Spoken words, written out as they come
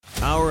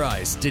Our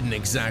ice didn't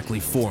exactly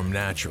form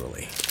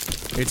naturally.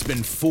 It's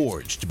been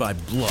forged by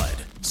blood,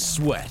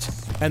 sweat,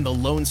 and the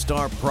Lone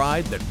Star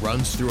pride that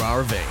runs through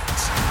our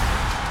veins.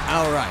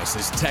 Our ice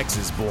is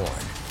Texas-born,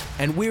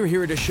 and we're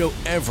here to show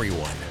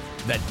everyone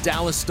that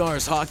Dallas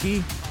Stars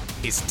hockey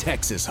is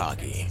Texas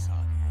hockey.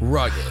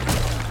 Rugged,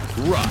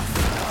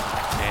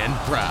 rough, and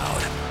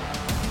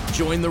proud.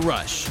 Join the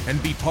rush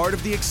and be part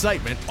of the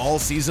excitement all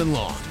season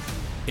long.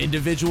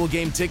 Individual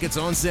game tickets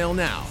on sale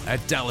now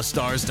at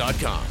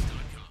DallasStars.com.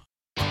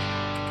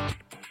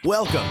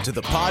 Welcome to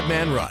the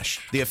Podman Rush,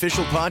 the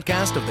official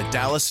podcast of the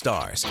Dallas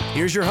Stars.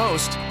 Here's your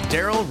host,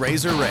 Daryl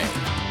Razor Ray.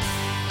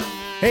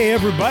 Hey,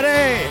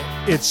 everybody.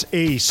 It's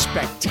a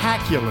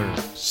spectacular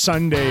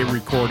Sunday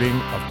recording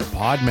of the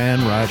Podman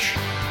Rush,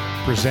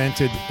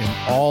 presented in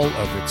all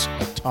of its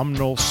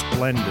autumnal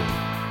splendor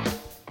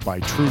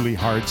by Truly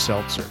Hard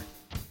Seltzer.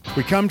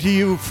 We come to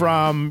you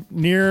from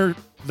near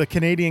the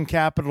Canadian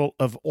capital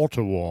of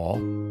Ottawa,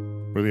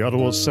 where the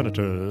Ottawa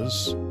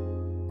Senators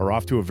are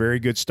off to a very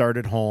good start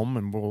at home,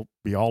 and we'll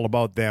be all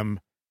about them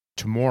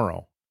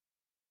tomorrow.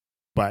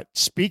 But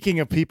speaking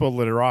of people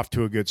that are off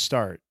to a good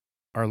start,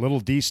 our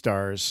little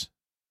D-Stars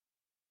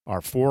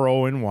are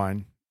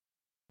 4-0-1.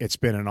 It's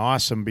been an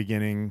awesome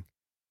beginning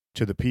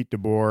to the Pete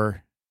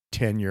DeBoer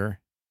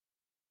tenure.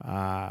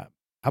 How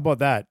about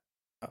that?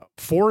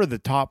 4 of the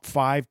top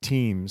 5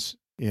 teams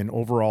in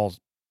overall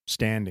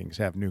standings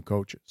have new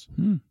coaches.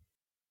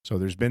 So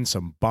there's been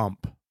some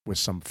bump with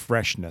some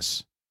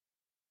freshness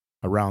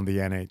around the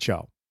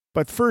NHL.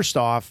 But first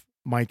off,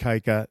 Mike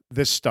Heika,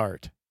 this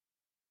start.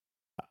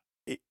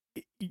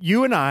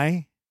 You and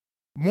I,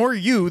 more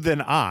you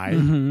than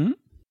I,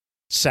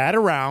 sat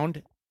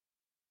around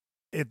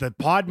at the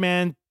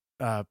Podman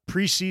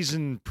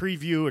preseason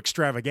preview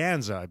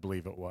extravaganza, I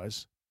believe it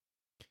was,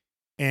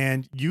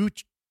 and you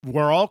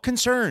were all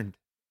concerned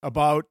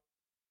about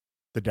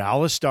the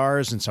Dallas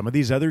Stars and some of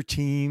these other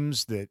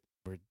teams that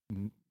were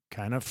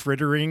kind of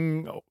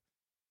frittering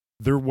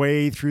their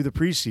way through the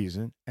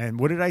preseason. And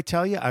what did I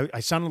tell you?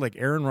 I sounded like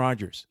Aaron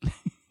Rodgers.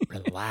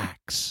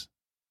 Relax.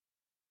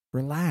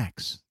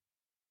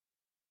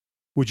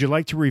 Would you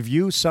like to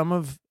review some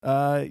of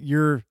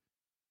your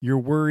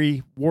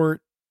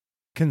worry-wart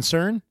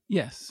concern?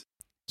 Yes.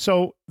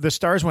 So the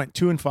Stars went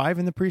 2-5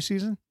 in the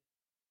preseason.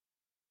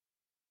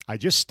 I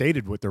just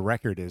stated what the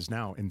record is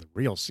now in the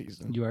real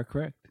season. You are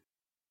correct.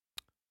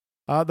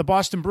 The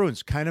Boston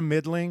Bruins, kind of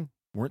middling,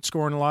 weren't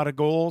scoring a lot of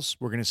goals.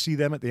 We're going to see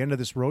them at the end of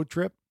this road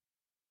trip.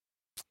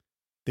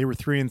 They were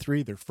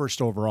 3-3. They're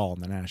first overall in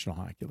the National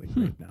Hockey League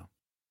right now.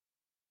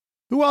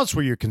 Who else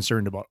were you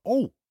concerned about?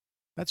 Oh,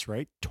 that's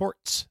right.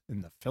 Torts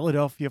and the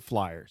Philadelphia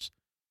Flyers,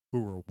 who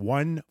were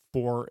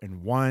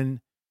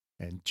 1-4-1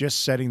 and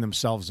just setting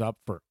themselves up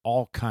for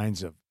all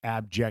kinds of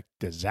abject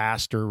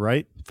disaster,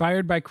 right?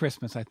 Fired by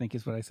Christmas, I think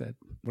is what I said.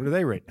 What are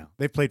they right now?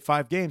 They've played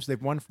 5 games.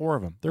 They've won 4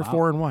 of them. They're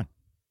 4-1.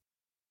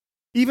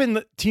 Even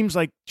the teams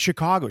like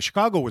Chicago.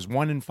 Chicago was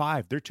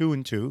 1-5. They're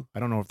 2-2. I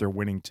don't know if they're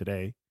winning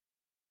today.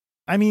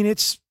 I mean,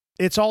 it's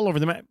all over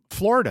the map.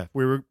 Florida.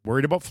 We were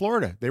worried about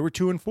Florida. They were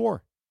 2-4.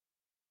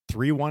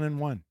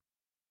 3-1-1.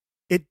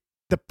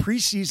 The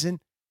preseason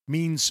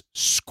means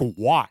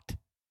squat.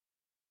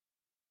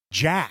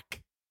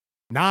 Jack.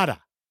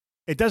 Nada.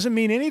 It doesn't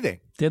mean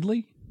anything.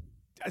 Diddly?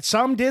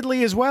 Some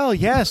diddly as well,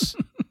 yes.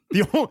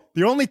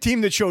 The only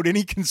team that showed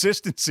any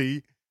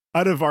consistency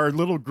out of our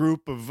little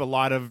group of a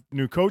lot of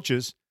new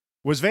coaches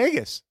was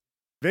Vegas.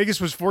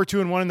 Vegas was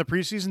 4-2-1 in the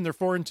preseason. They're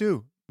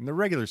 4-2 in the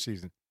regular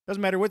season.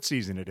 Doesn't matter what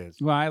season it is.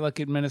 Well, I look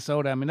at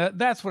Minnesota. I mean,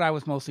 that's what I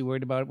was mostly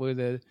worried about, where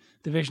the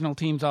divisional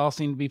teams all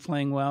seem to be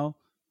playing well.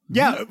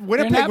 Yeah,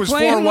 Winnipeg was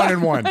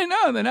 4-1-1. I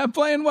know, they're not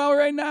playing well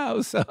right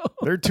now. So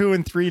they're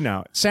 2-3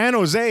 now. San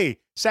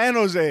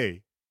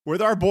Jose,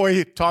 with our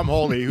boy Tom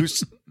Holy, who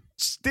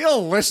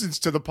still listens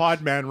to the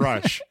Podman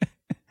Rush.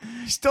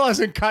 He still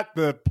hasn't cut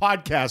the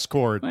podcast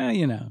cord. Well,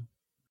 you know.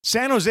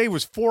 San Jose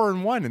was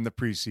 4-1 in the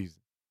preseason.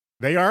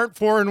 They aren't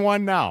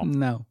 4-1 now.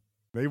 No.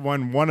 They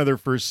won 1 of their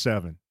first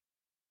 7.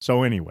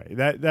 So anyway,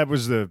 that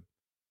was the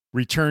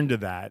return to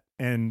that.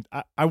 And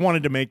I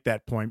wanted to make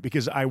that point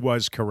because I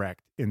was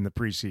correct in the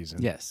preseason.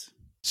 Yes.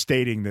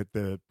 Stating that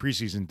the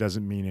preseason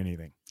doesn't mean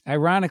anything.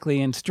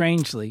 Ironically and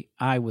strangely,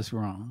 I was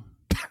wrong.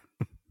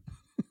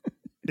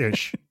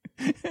 Ish.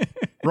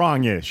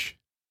 Wrong-ish.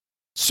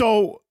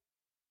 So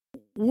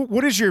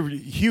what is your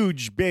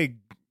huge, big,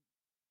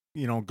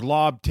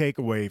 glob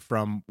takeaway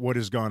from what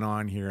has gone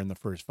on here in the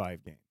first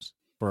 5 games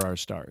for our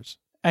Stars?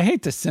 I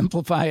hate to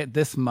simplify it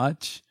this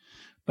much,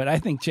 but I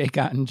think Jake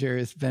Ottinger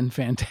has been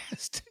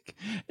fantastic.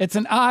 It's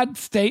an odd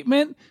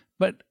statement,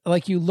 but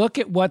like you look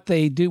at what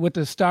they do, what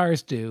the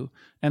Stars do,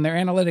 and their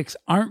analytics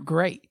aren't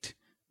great,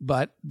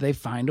 but they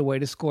find a way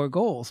to score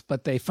goals.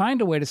 But they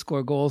find a way to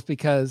score goals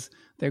because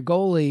their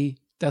goalie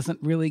doesn't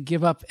really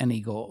give up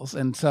any goals.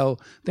 And so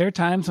there are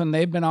times when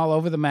they've been all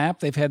over the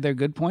map. They've had their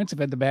good points, they've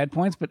had the bad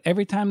points, but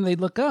every time they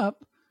look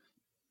up,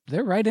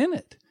 they're right in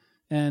it.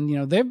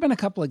 And, there have been a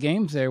couple of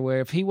games there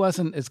where if he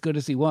wasn't as good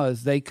as he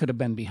was, they could have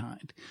been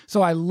behind.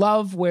 So I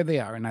love where they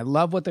are, and I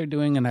love what they're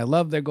doing, and I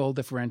love their goal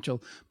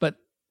differential. But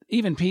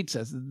even Pete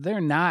says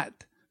they're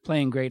not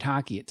playing great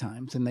hockey at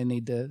times, and they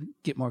need to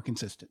get more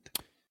consistent.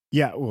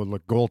 Yeah, well,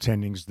 look,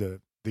 goaltending's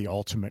the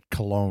ultimate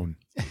cologne.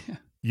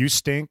 You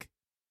stink,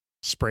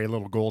 spray a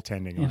little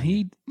goaltending on and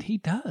you. he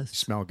does.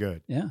 Smell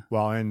good. Yeah.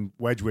 Well, and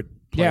Wedgwood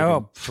played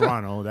in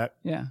Toronto.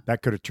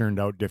 That could have turned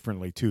out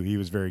differently too. He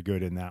was very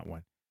good in that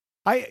one.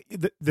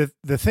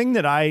 The thing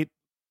that I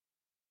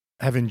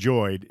have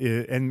enjoyed,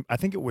 and I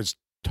think it was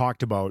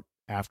talked about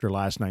after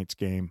last night's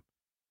game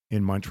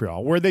in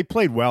Montreal, where they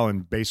played well in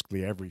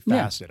basically every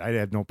facet. I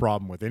had no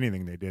problem with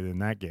anything they did in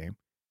that game.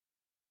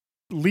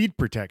 Lead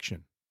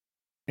protection.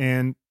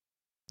 And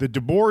the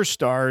DeBoer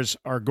Stars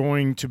are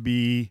going to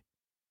be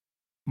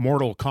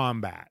Mortal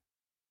Kombat.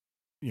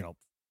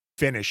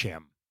 Finish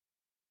him.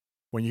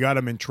 When you got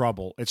him in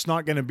trouble, it's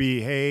not going to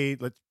be, hey,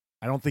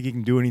 I don't think he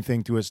can do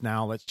anything to us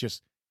now. Let's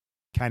just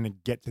kind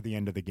of get to the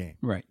end of the game.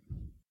 Right.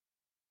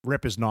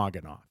 Rip his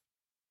noggin off.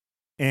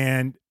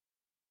 And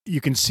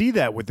you can see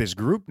that with this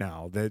group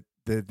now, that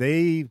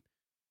they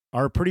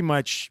are pretty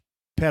much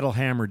pedal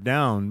hammered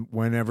down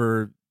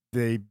whenever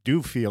they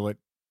do feel it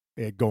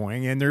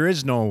going. And there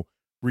is no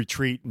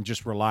retreat and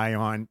just rely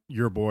on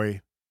your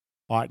boy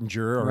Ottinger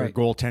or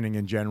goaltending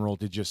in general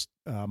to just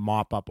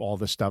mop up all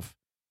the stuff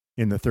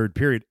in the third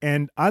period.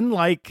 And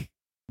unlike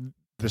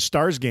the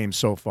Stars game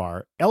so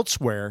far,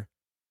 elsewhere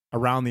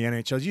around the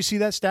NHL, did you see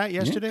that stat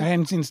yesterday? I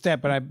hadn't seen the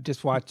stat, but I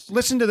just watched.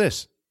 Listen to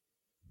this.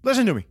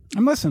 Listen to me.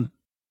 I'm listening.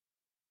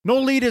 No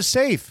lead is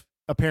safe,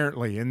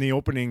 apparently, in the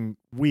opening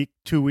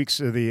 2 weeks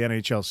of the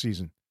NHL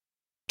season.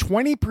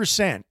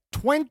 20%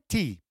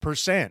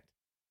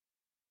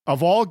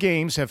 of all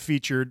games have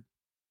featured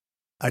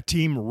a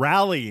team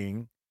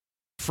rallying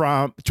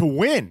to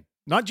win,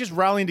 not just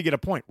rallying to get a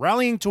point,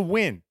 rallying to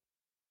win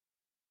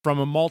from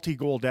a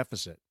multi-goal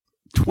deficit.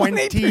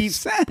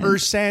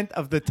 20%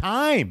 of the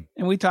time.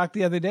 And we talked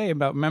the other day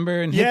about,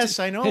 remember, and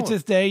I know.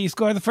 Hitch's day, you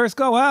score the first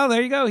goal. Well,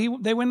 there you go.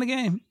 They win the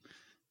game.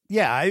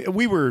 Yeah,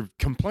 we were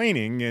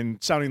complaining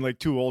and sounding like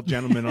two old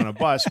gentlemen on a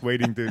bus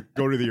waiting to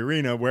go to the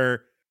arena,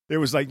 where it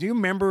was like, do you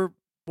remember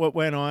what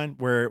went on?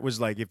 Where it was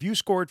like, if you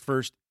scored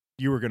first,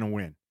 you were going to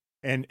win.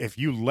 And if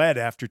you led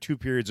after 2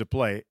 periods of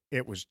play,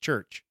 it was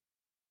church.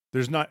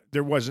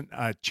 There wasn't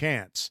a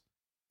chance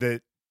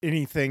that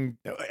anything,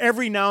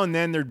 every now and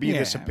then there'd be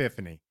this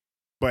epiphany,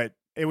 but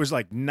it was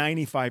like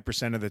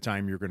 95% of the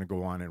time you're going to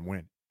go on and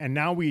win. And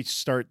now we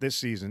start this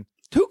season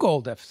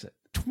 2-goal deficit,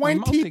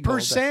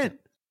 20%,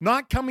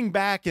 not coming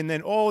back. And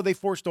then, they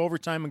forced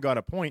overtime and got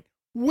a point.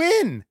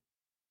 Win.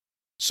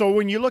 So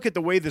when you look at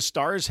the way the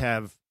Stars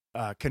have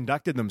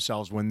conducted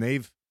themselves when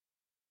they've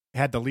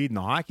had the lead in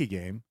the hockey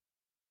game,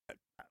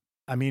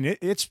 I mean,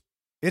 it's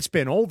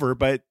been over,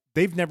 but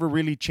they've never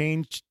really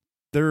changed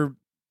their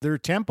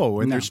tempo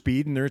and their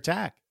speed and their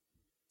attack.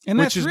 And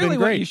that's really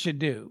what you should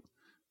do.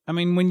 I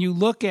mean, when you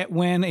look at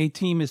when a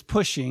team is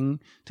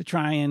pushing to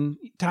try and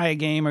tie a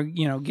game or,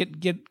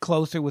 get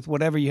closer with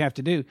whatever you have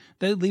to do,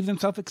 they leave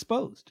themselves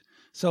exposed.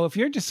 So if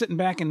you're just sitting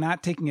back and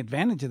not taking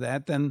advantage of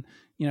that, then,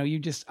 you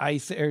just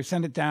ice or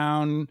send it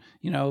down,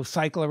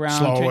 cycle around.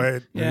 Slow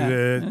it.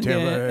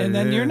 And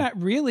then you're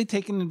not really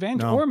taking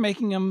advantage or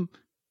making them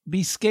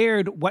be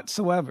scared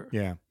whatsoever.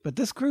 Yeah. But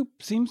this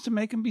group seems to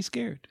make them be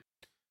scared.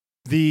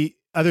 The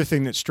other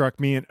thing that struck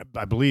me, and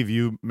I believe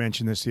you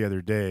mentioned this the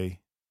other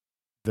day,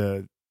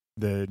 the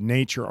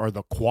nature or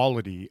the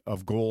quality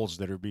of goals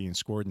that are being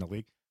scored in the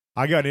league.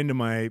 I got into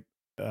my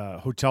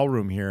hotel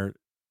room here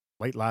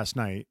late last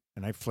night,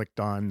 and I flicked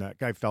on. That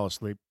guy fell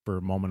asleep for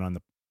a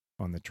moment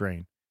on the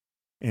train,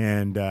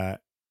 and I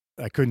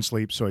couldn't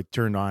sleep, so I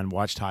turned on,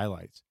 watched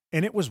highlights,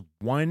 and it was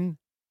one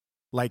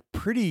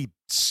pretty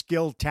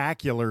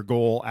skill-tacular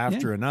goal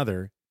after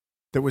another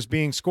that was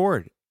being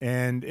scored,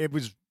 and it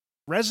was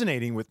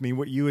resonating with me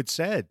what you had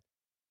said,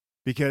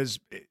 because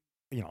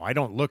I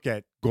don't look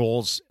at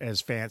goals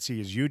as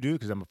fancy as you do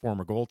because I'm a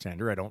former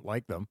goaltender. I don't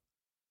like them,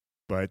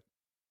 but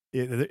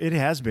it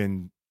has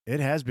been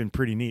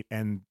pretty neat.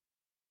 And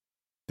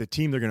the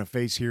team they're going to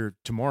face here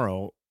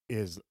tomorrow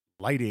is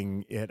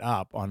lighting it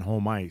up on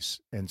home ice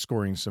and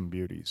scoring some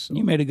beauties. So.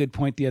 You made a good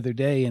point the other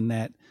day in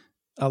that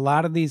a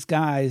lot of these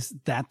guys,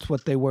 that's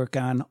what they work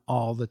on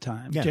all the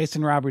time. Yeah.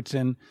 Jason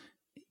Robertson,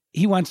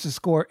 he wants to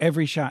score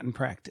every shot in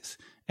practice.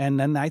 And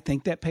then I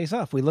think that pays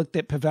off. We looked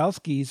at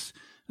Pavelski's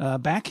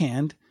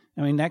backhand.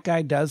 I mean, that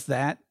guy does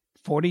that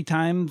 40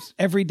 times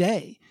every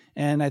day.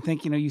 And I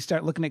think, you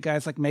start looking at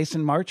guys like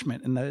Mason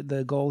Marchment and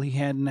the goal he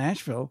had in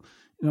Nashville.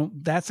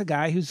 That's a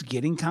guy who's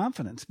getting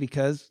confidence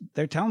because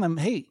they're telling him,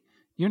 hey,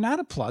 you're not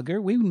a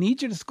plugger. We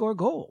need you to score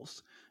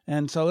goals.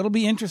 And so it'll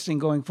be interesting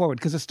going forward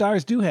because the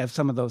Stars do have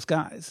some of those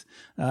guys.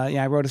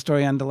 I wrote a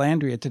story on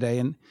Dellandrea today,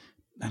 and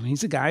I mean,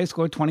 he's a guy who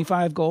scored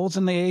 25 goals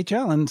in the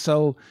AHL. And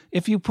so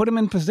if you put him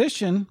in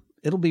position,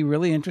 it'll be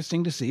really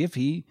interesting to see if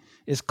he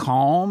is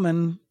calm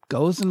and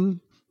goes and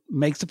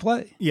makes a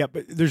play. Yeah,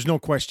 but there's no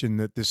question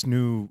that this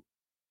new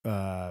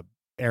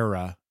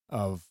era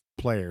of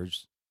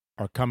players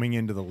are coming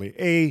into the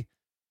league.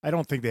 I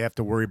don't think they have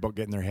to worry about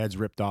getting their heads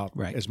ripped off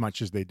as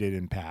much as they did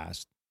in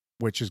past,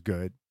 which is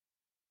good.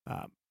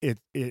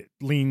 It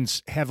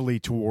leans heavily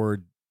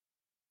toward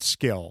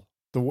skill,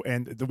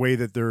 the way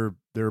that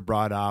they're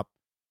brought up,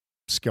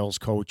 skills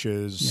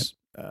coaches.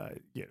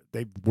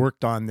 They've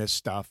worked on this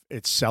stuff.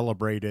 It's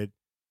celebrated.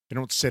 They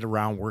don't sit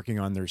around working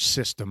on their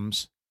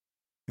systems.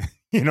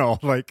 It's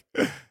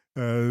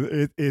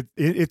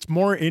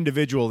more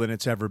individual than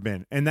it's ever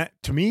been. And that,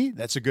 to me,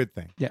 that's a good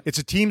thing. Yeah. It's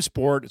a team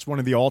sport. It's one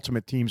of the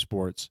ultimate team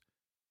sports.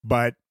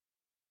 But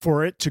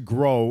for it to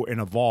grow and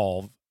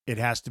evolve, it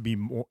has to be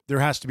more. There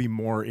has to be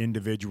more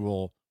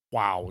individual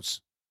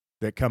wows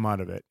that come out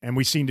of it. And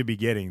we seem to be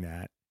getting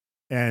that.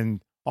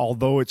 And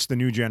although it's the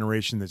new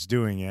generation that's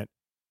doing it,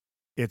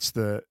 it's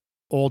the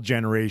old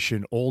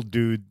generation, old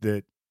dude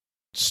that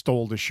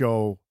stole the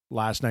show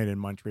last night in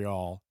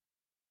Montreal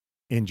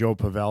in Joe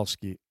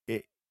Pavelski.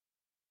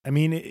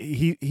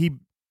 He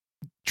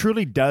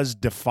truly does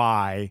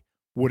defy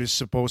what is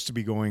supposed to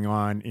be going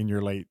on in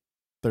your late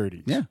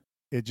 30s. Yeah.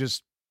 It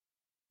just,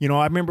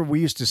 I remember we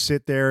used to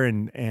sit there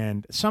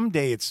and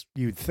someday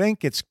you'd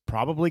think it's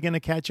probably going to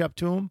catch up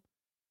to him.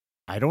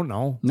 I don't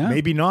know. No.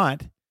 Maybe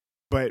not.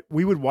 But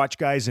we would watch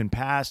guys in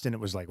past and it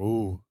was like,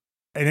 ooh.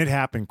 And it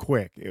happened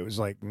quick. It was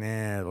like,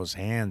 nah, those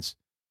hands.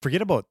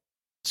 Forget about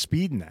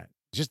speed in that.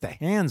 Just the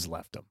hands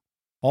left them.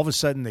 All of a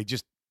sudden, they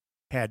just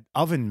had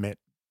oven mitt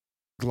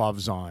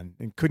gloves on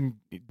and couldn't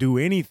do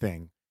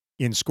anything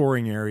in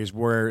scoring areas,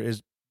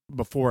 whereas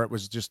before it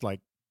was just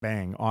like,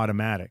 bang,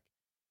 automatic.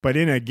 But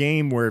in a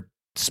game where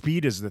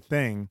speed is the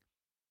thing,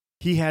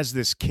 he has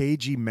this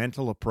cagey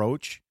mental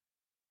approach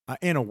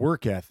and a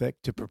work ethic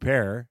to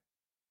prepare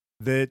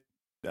that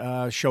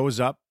shows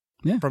up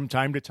from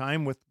time to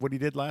time with what he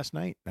did last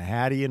night, the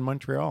Hattie in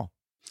Montreal.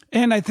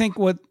 And I think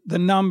what the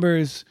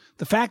numbers,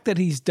 the fact that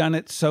he's done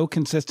it so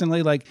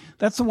consistently, like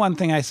that's the one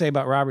thing I say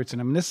about Robertson.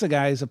 I mean, this is a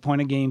guy who's a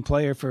point-a-game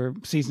player for a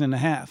season and a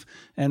half,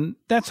 and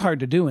that's hard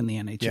to do in the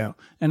NHL. Yeah.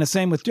 And the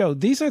same with Joe.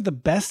 These are the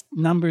best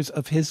numbers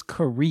of his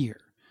career.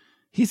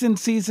 He's in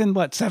season,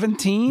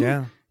 17?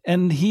 Yeah.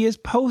 And he is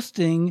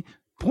posting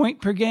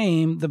point per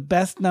game, the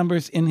best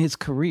numbers in his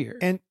career.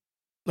 And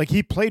like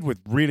he played with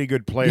really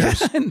good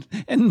players in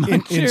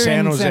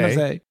San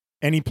Jose.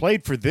 And he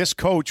played for this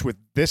coach with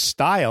this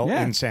style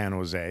in San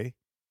Jose.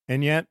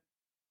 And yet,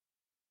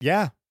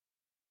 I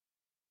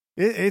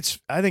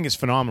think it's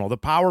phenomenal. The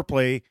power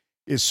play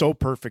is so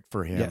perfect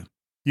for him. Yeah.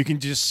 You can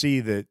just see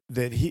that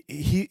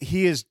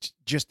he is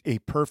just a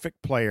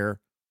perfect player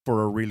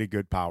for a really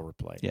good power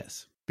play.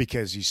 Yes.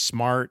 Because he's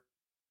smart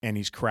and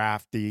he's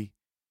crafty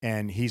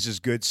and he's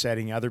as good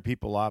setting other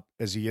people up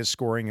as he is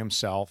scoring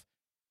himself.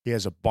 He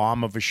has a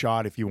bomb of a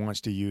shot if he wants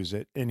to use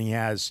it. And he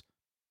has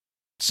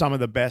some of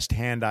the best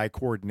hand-eye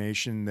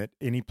coordination that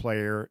any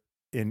player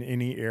in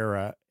any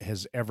era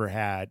has ever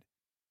had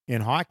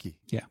in hockey.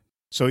 Yeah.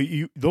 So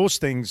those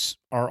things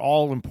are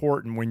all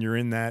important when you're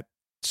in that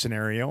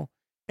scenario.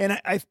 And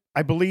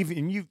I believe,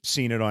 and you've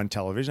seen it on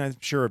television, I'm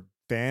sure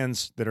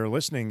fans that are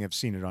listening have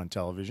seen it on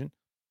television.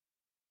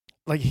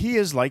 Like he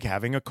is like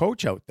having a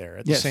coach out there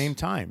at the same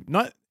time.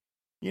 Not,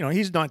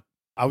 he's not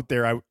out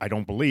there, I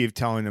don't believe,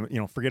 telling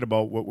them, forget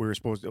about what we were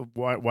supposed to,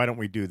 why don't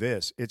we do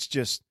this? It's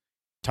just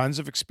tons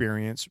of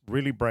experience,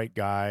 really bright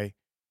guy,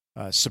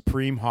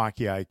 supreme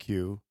hockey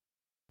IQ.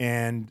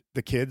 And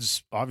the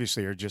kids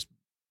obviously are just,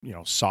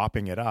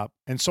 sopping it up.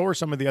 And so are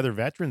some of the other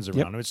veterans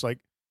around him. It's like,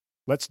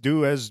 let's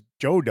do as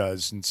Joe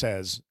does and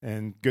says,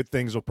 and good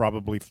things will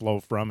probably flow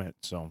from it.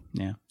 So,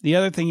 yeah. The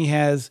other thing he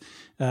has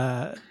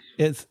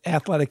is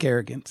athletic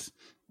arrogance,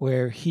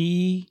 where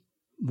he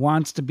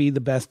wants to be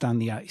the best on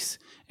the ice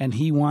and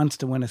he wants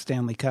to win a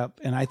Stanley Cup.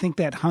 And I think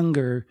that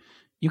hunger,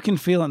 you can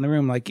feel it in the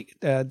room. Like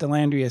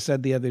Delandria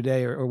said the other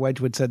day, or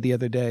Wedgwood said the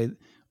other day,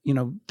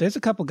 there's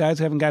a couple guys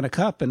who haven't got a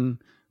cup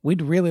and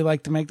we'd really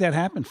like to make that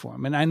happen for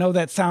him. And I know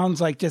that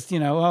sounds like just,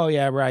 oh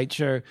yeah, right,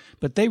 sure.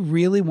 But they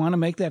really want to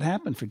make that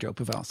happen for Joe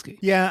Pavelski.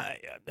 Yeah.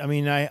 I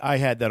mean, I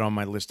had that on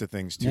my list of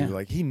things too. Yeah.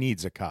 Like he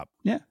needs a cup.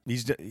 Yeah.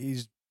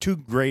 He's too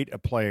great a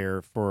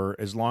player for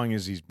as long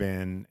as he's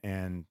been,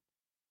 and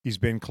he's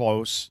been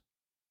close.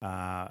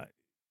 Some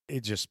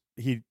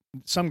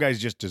guys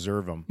just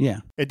deserve them. Yeah.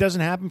 It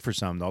doesn't happen for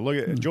some though. Look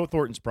at Joe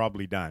Thornton's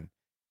probably done.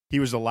 He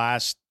was the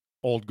last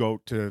old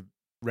goat to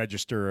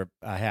register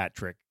a hat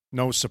trick.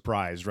 No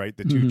surprise, right?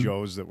 The two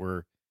Joes that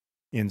were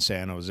in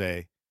San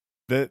Jose.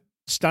 The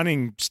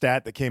stunning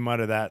stat that came out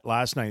of that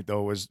last night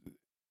though was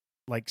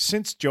like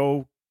since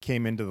Joe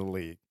came into the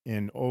league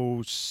in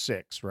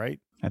 2006, right?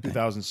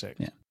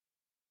 2006. Yeah.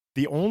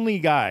 The only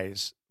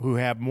guys who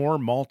have more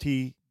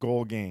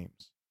multi-goal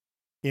games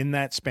in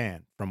that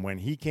span from when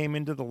he came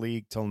into the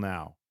league till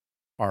now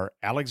are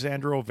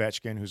Alexander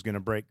Ovechkin, who's going to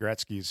break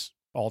Gretzky's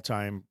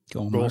all-time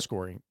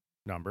goal-scoring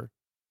number.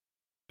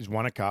 He's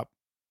won a cup.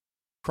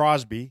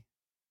 Crosby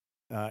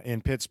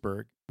in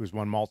Pittsburgh, who's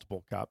won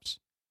multiple cups.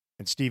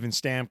 And Steven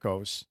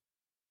Stamkos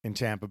in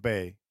Tampa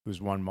Bay,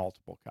 who's won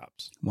multiple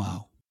cups.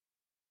 Wow.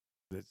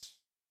 It's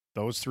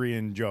those three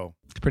and Joe.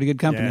 It's pretty good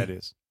company. Yeah, it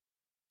is.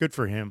 Good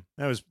for him.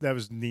 That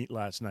was neat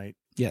last night.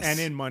 Yes. And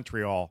in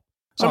Montreal.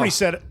 Somebody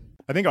said,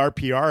 I think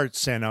RPR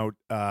sent out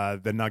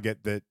the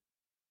nugget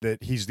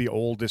that he's the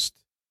oldest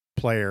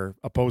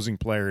opposing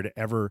player to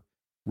ever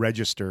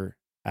register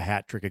a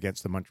hat trick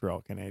against the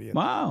Montreal Canadiens.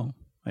 Wow.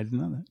 I didn't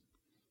know that.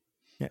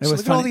 Yeah, so look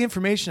at all the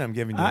information I'm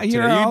giving you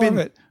today. You've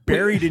been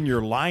buried in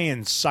your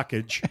lion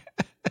suckage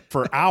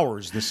for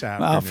hours this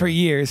afternoon. Well, for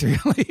years,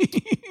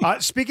 really.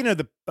 Speaking of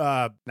the,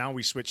 now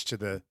we switch to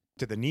the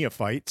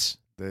neophytes,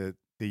 the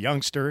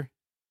youngster.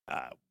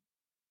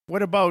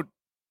 What about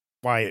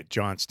Wyatt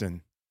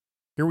Johnston?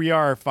 Here we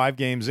are, 5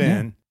 games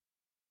in. Yeah.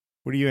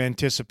 What do you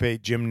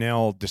anticipate Jim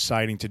Nill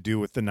deciding to do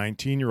with the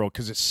 19-year-old?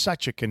 Because it's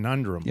such a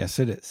conundrum. Yes,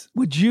 it is.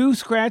 Would you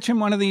scratch him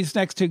one of these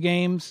next 2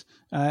 games?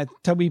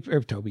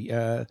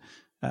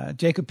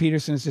 Jacob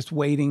Peterson is just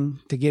waiting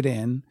to get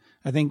in.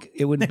 I think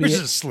it would There's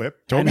a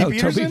slip. Toby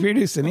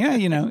Peterson.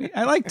 Yeah,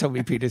 I like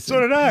Toby Peterson.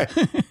 So did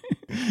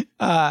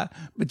I.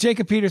 But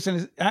Jacob Peterson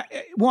is,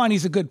 1,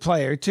 he's a good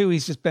player. 2,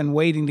 he's just been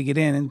waiting to get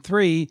in. And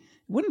 3, it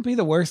wouldn't be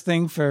the worst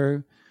thing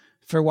for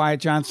Wyatt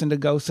Johnston to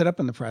go sit up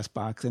in the press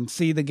box and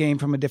see the game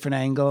from a different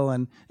angle.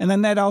 And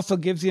then that also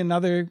gives you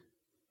another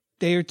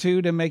day or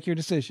 2 to make your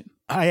decision.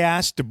 I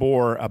asked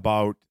DeBoer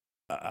about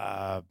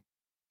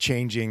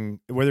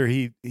changing, whether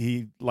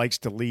he likes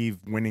to leave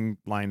winning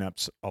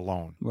lineups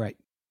alone. Right.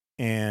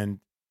 And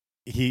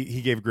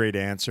he gave a great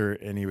answer,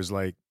 and he was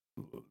like,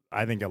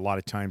 I think a lot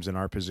of times in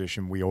our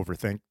position we can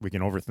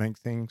overthink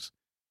things,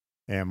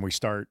 and we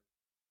start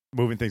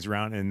moving things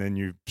around, and then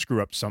you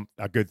screw up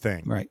a good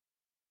thing. Right.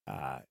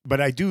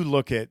 But I do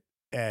look at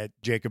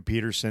Jacob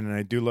Peterson, and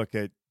I do look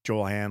at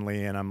Joel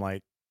Hanley, and I'm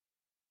like,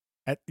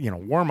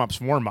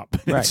 warm-up's warm-up.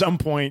 Right. At some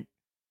point,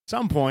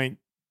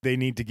 they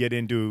need to get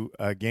into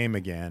a game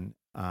again.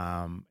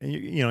 And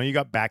you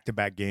got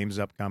back-to-back games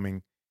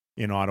upcoming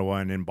in Ottawa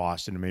and in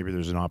Boston, and maybe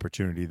there's an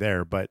opportunity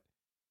there. But,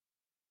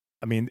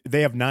 I mean,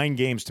 they have 9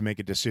 games to make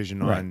a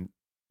decision on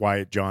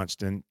Wyatt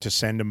Johnston, to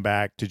send him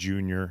back to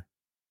junior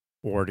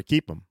or to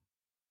keep him.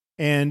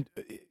 And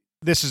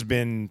this has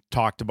been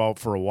talked about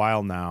for a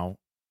while now.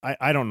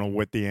 I don't know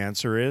what the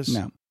answer is.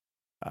 No.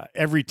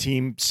 Every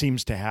team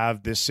seems to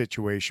have this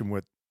situation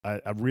with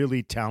a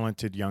really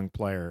talented young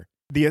player.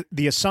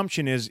 The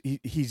assumption is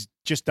he's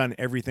just done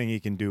everything he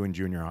can do in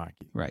junior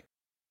hockey. Right.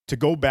 To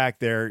go back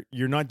there,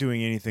 you're not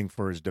doing anything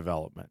for his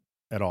development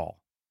at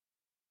all.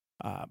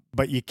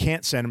 But you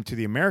can't send him to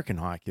the American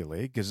Hockey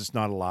League because it's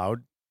not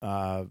allowed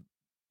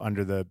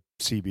under the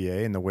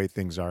CBA and the way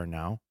things are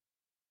now.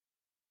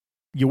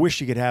 You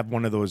wish you could have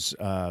one of those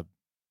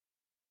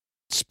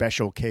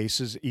special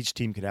cases. Each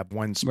team could have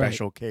one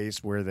special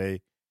case where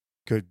they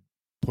could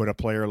put a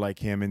player like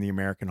him in the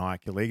American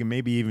Hockey League, and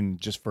maybe even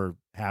just for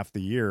half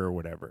the year or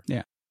whatever.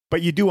 Yeah.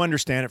 But you do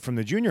understand it from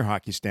the junior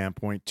hockey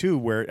standpoint too,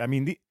 where, I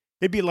mean,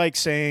 it'd be like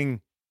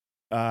saying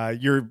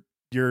you're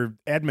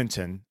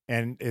Edmonton,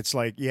 and it's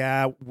like,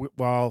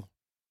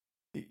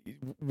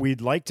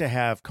 we'd like to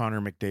have Connor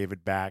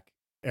McDavid back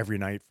every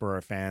night for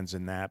our fans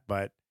and that,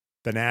 but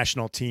the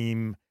national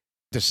team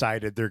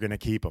decided they're going to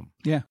keep him.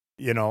 Yeah.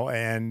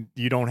 And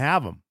you don't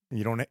have him.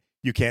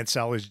 You can't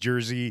sell his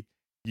jersey.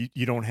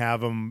 You don't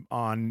have him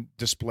on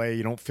display.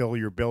 You don't fill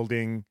your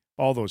building,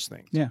 all those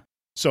things. Yeah.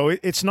 So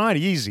it's not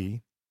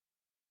easy.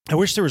 I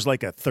wish there was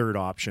like a third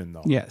option,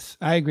 though. Yes,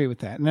 I agree with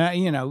that.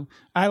 And,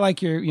 I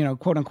like your,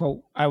 quote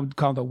unquote, I would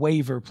call the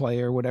waiver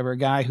player or whatever, a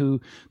guy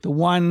who the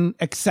one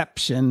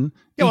exception.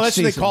 Yeah, well, that's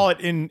what they call it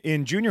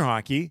in junior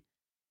hockey.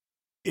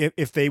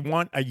 If they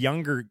want a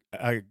younger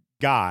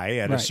guy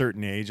at a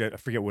certain age, I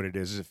forget what it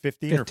is. Is it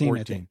 15 or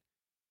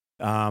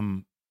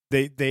 14?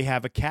 They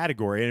have a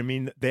category. I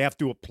mean, they have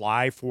to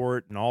apply for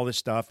it and all this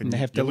stuff. And they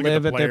have to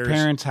live at their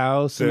parents'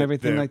 house and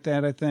everything like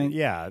that, I think.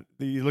 Yeah.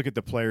 You look at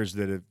the players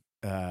that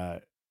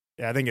have,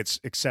 I think it's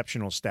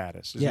exceptional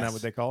status. Isn't that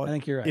what they call it? I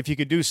think you're right. If you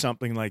could do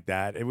something like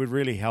that, it would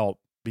really help,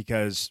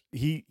 because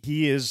he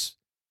is,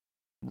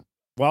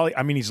 well,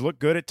 I mean, he's looked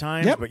good at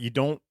times, but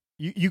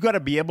you got to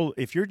be able,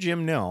 if you're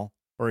Jim Nill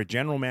or a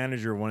general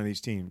manager of one of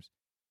these teams,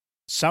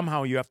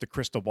 somehow you have to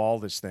crystal ball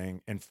this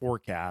thing and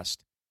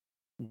forecast,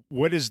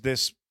 what is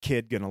this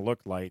kid going to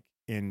look like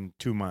in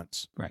 2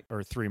 months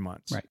or 3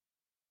 months? Right.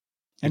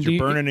 And you're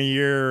burning a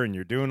year and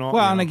you're doing all.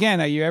 Well, and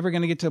again, are you ever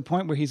going to get to a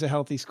point where he's a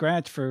healthy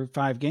scratch for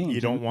 5 games? You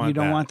don't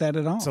want that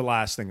at all. It's the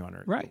last thing on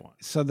earth. Right.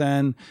 So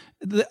then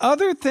the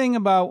other thing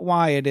about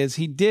Wyatt is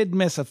he did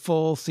miss a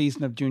full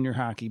season of junior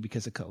hockey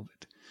because of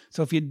COVID.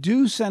 So if you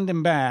do send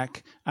him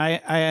back, I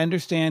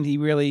understand he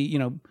really,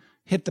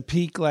 hit the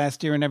peak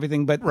last year and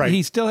everything, but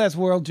he still has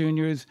World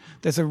Juniors.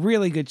 There's a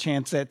really good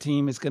chance that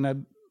team is going to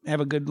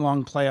have a good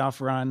long playoff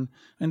run.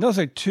 And those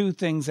are 2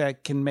 things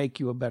that can make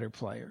you a better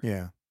player.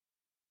 Yeah.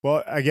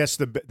 Well, I guess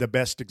the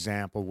best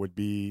example would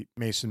be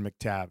Mason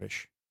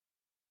McTavish,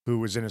 who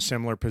was in a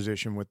similar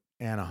position with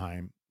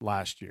Anaheim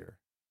last year.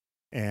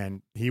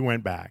 And he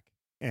went back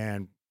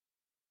and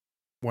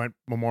went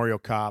Memorial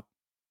Cup,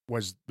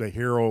 was the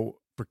hero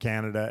for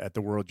Canada at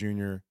the World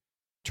Junior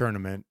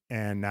Tournament,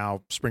 and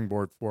now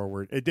springboard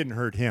forward. It didn't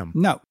hurt him.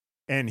 No.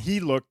 And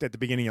he looked at the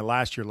beginning of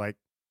last year like,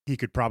 he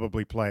could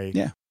probably play.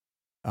 Yeah.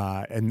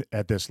 And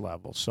at this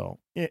level. So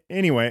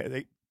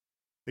anyway,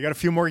 they got a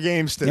few more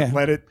games to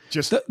let it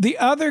just. The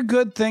other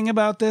good thing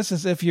about this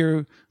is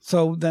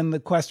so then the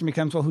question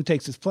becomes, well, who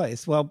takes his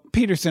place? Well,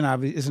 Peterson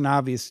is an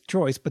obvious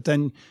choice, but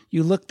then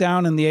you look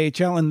down in the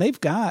AHL and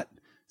they've got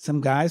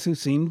some guys who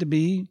seem to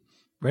be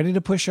ready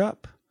to push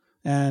up.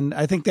 And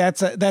I think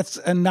that's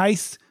a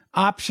nice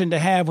option to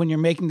have when you're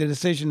making the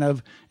decision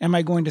of, am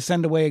I going to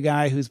send away a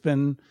guy who's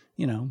been,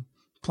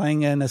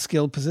 playing in a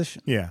skilled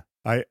position? Yeah.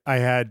 I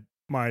had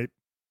my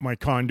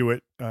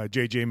conduit,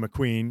 JJ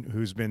McQueen,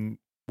 who's been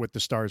with the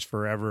Stars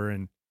forever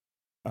and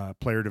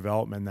player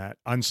development, that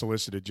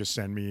unsolicited just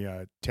sent me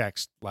a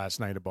text last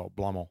night about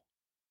Blumel.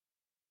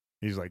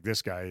 He's like,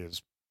 this guy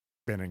has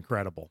been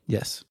incredible.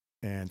 Yes.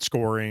 And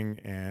scoring,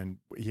 and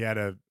he had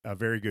a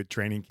very good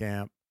training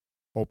camp,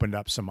 opened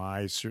up some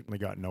eyes, certainly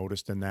got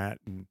noticed in that.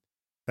 And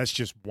that's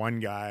just one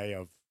guy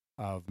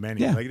of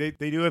many. Yeah. Like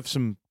they do have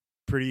some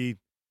pretty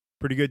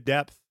good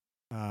depth,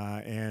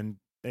 and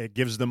it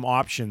gives them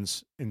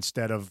options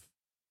instead of,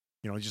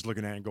 just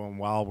looking at it and going,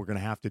 well, we're going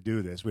to have to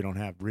do this. We don't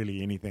have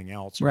really anything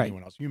else or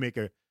anyone else. You make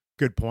a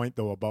good point,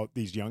 though, about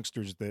these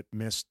youngsters that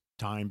missed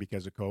time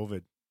because of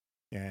COVID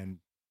and,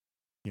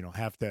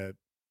 have to,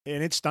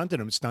 and it stunted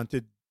them. It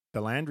stunted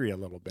Delandry a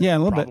little bit. Yeah, a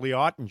little Probably bit.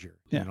 Ottinger.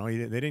 Yeah.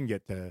 They didn't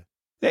get to,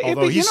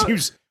 although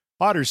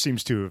Otter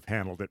seems to have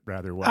handled it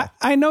rather well.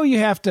 I know you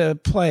have to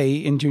play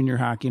in junior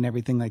hockey and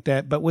everything like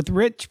that, but with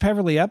Rich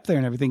Peverly up there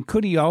and everything,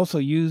 could he also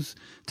use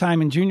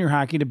time in junior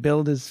hockey to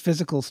build his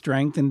physical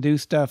strength and do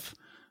stuff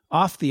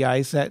off the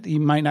ice that he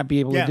might not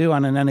be able to do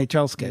on an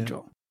NHL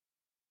schedule?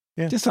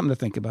 Yeah. Just something to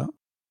think about.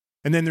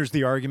 And then there's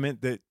the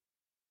argument that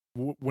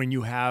when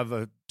you have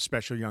a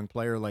special young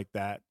player like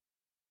that,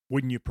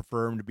 wouldn't you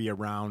prefer him to be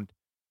around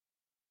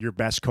your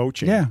best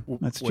coaching? Yeah,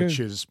 that's true. Which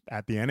is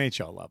at the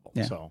NHL level.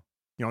 Yeah. So,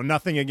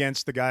 nothing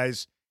against the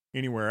guys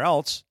anywhere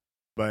else,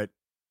 but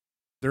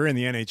they're in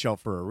the NHL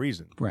for a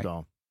reason. Right.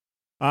 So,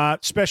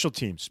 special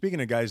teams.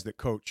 Speaking of guys that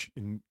coach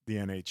in the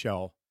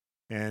NHL,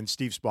 and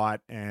Steve Spott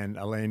and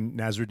Alain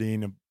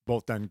Nasruddin have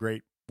both done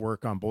great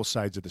work on both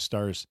sides of the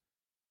Stars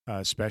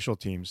special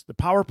teams. The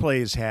power play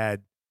has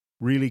had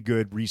really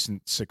good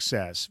recent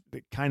success.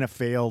 It kind of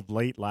failed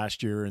late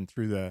last year and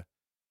through the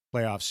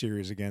playoff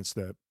series against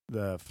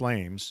the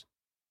Flames.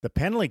 The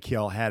penalty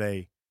kill had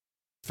a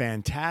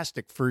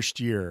fantastic first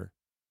year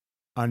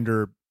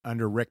under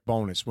Rick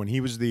Bowness when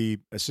he was the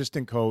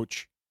assistant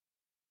coach.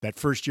 That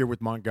first year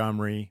with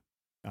Montgomery,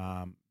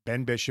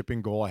 Ben Bishop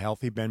in goal, a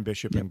healthy Ben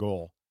Bishop in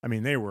goal. I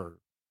mean, they were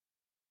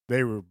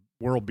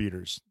world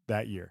beaters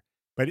that year.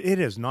 But it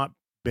has not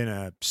been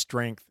a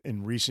strength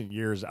in recent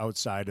years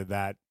outside of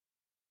that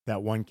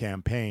one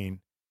campaign.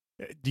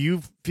 Do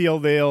you feel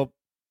they'll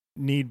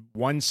need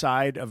one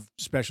side of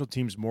special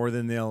teams more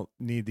than they'll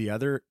need the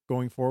other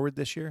going forward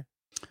this year?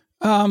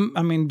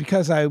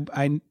 Because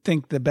I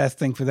think the best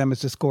thing for them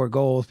is to score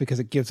goals because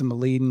it gives them a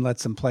lead and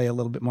lets them play a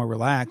little bit more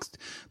relaxed.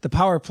 The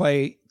power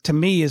play, to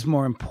me, is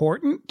more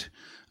important.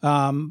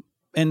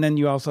 And then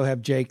you also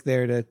have Jake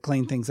there to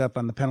clean things up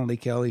on the penalty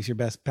kill. He's your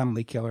best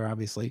penalty killer,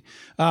 obviously.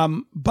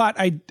 But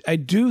I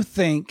do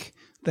think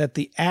that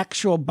the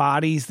actual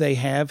bodies they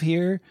have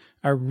here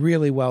are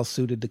really well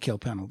suited to kill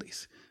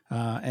penalties.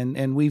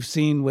 And we've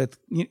seen with,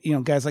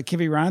 guys like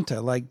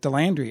Kiviranta, like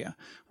Delandria,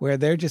 where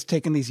they're just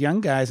taking these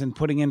young guys and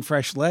putting in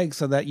fresh legs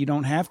so that you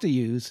don't have to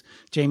use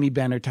Jamie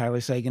Benn or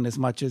Tyler Seguin as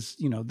much as,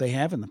 they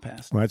have in the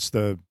past. Well, that's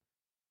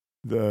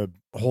the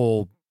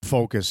whole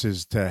focus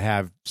is to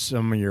have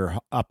some of your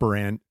upper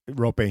end.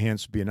 Rope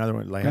Hintz would be another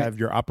one. Like have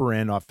your upper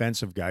end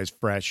offensive guys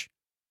fresh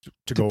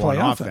to go play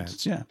on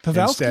offense. Yeah.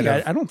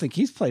 Pavelski, I don't think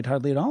he's played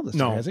hardly at all this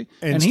year, has he?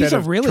 And Instead he's a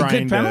of really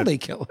trying good penalty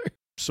killer.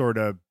 Sort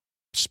of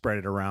spread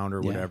it around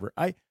or whatever.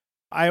 I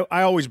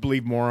always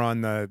believe more on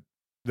the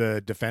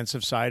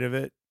defensive side of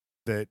it,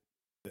 that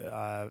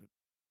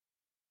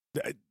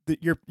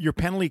your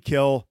penalty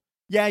kill,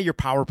 your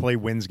power play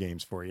wins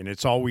games for you, and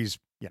it's always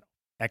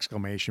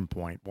exclamation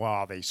point.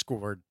 Wow, they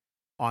scored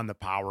on the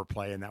power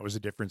play, and that was the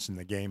difference in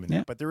the game.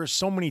 And but there are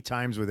so many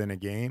times within a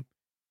game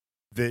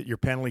that your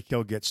penalty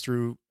kill gets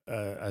through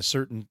a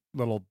certain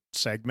little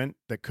segment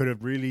that could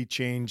have really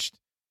changed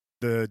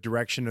the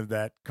direction of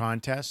that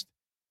contest,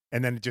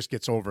 and then it just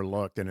gets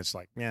overlooked, and it's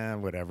like,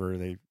 whatever,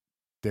 they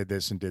did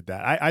this and did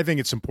that. I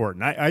think it's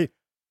important.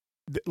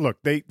 Look,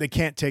 they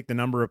can't take the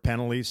number of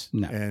penalties,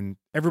 and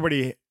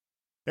everybody,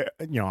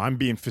 I'm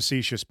being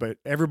facetious, but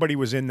everybody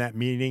was in that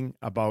meeting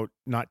about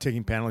not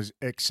taking penalties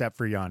except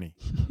for Yanni.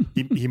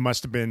 he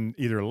must have been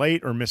either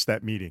late or missed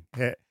that meeting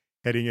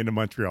heading into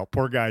Montreal.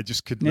 Poor guy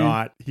just could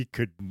not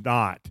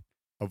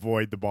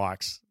avoid the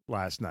box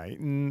last night,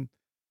 and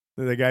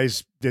the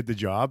guys did the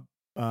job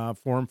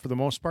for him for the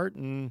most part,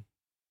 and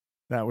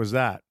that was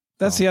that.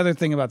 That's the other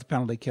thing about the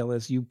penalty kill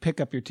is you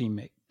pick up your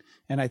teammate.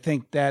 And I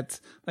think that's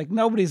like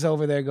nobody's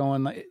over there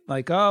going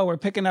like, oh, we're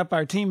picking up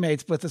our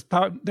teammates with this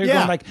power. They're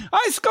going like,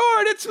 I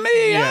scored. It's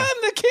me. I'm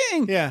the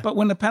king. Yeah. But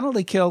when the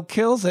penalty kill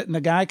kills it and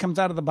the guy comes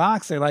out of the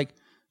box, they're like,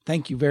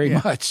 Thank you very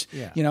much.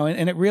 Yeah.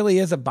 And it really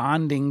is a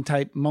bonding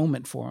type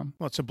moment for them.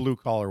 Well, it's a blue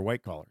collar,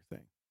 white collar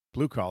thing.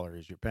 Blue collar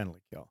is your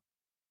penalty kill.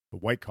 The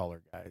white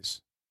collar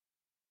guys,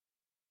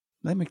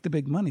 They make the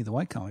big money, the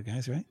white collar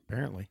guys, right?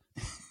 apparently.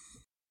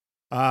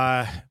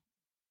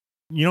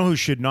 You know who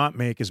should not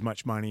make as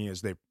much money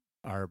as they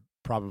are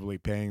probably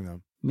paying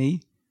them?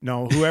 Me?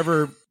 No,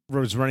 whoever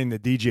was running the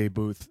DJ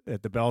booth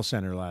at the Bell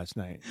Center last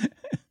night.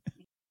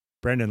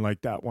 Brendan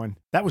liked that one.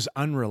 That was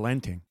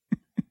unrelenting.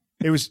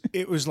 It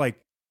was like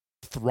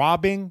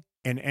throbbing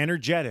and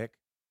energetic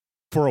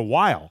for a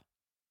while.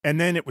 And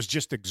then it was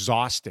just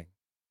exhausting.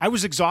 I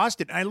was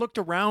exhausted. I looked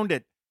around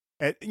at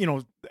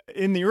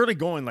in the early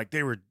going, like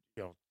they were,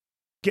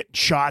 getting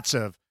shots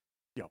of,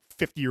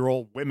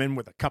 50-year-old women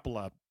with a couple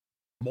of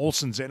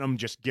Molsons in them,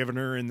 just giving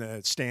her in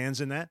the stands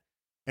and that.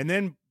 And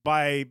then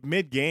by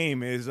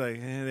mid-game is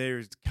like,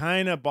 they're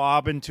kind of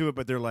bobbing to it,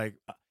 but they're like,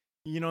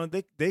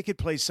 they could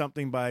play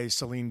something by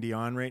Celine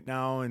Dion right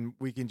now and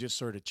we can just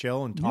sort of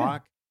chill and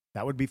talk. Yeah.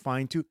 That would be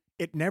fine too.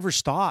 It never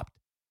stopped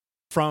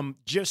from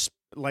just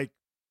like,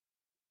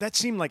 that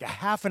seemed like a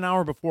half an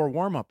hour before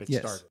warm-up it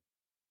started.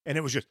 And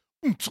it was just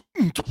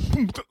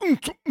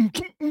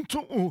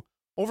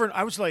over. And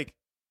I was like,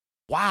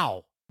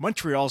 wow,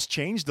 Montreal's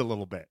changed a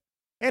little bit.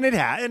 And it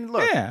had. And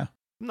look, I'm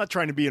not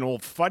trying to be an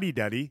old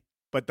fuddy-duddy,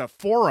 but the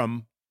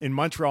Forum in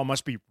Montreal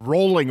must be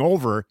rolling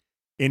over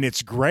in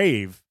its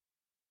grave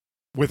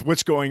with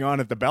what's going on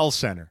at the Bell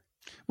Center.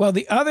 Well,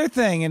 the other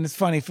thing, and it's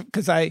funny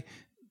because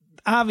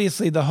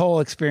obviously the whole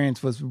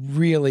experience was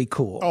really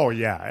cool. Oh,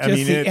 yeah.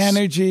 Just the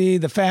energy,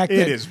 the fact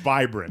that it is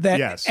vibrant. That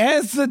yes.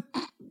 As the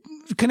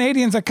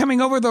Canadians are coming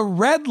over the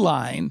red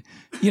line,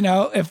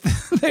 if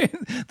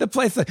the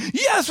place like,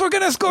 yes, we're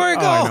going to score a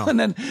goal. And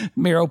then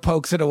Miro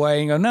pokes it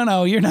away and go,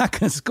 no, you're not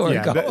going to score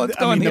a goal. Let's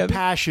go the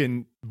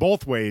passion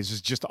both ways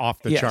is just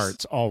off the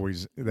charts,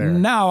 always there.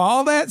 Now,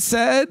 all that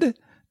said,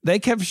 they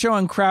kept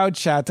showing crowd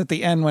shots at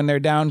the end when they're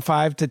down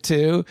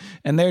 5-2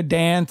 and they're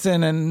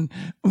dancing and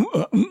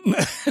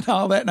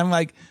all that. And I'm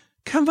like,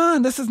 come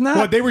on, this is not.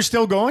 What, they were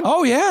still going?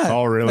 Oh, yeah.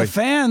 Oh, really? The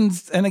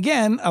fans, and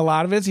again, a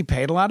lot of it is you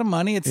paid a lot of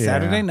money. It's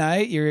Saturday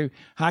night, your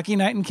hockey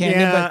night in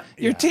Canada,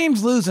 but your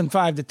team's losing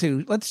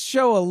 5-2. Let's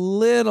show a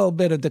little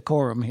bit of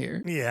decorum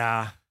here.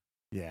 Yeah.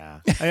 Yeah.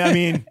 I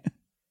mean,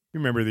 you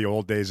remember the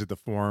old days at the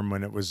Forum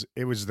when it was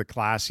the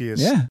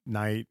classiest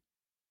night.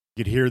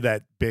 You'd hear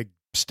that big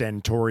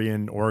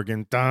stentorian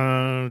organ,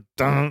 dun,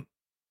 dun,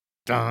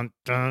 dun,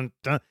 dun,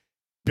 dun,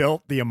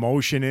 built the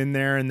emotion in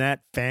there, and that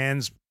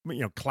fans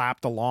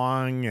clapped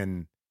along,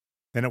 and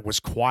then it was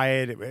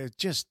quiet.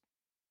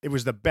 It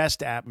was the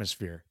best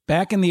atmosphere.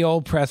 Back in the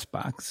old press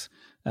box,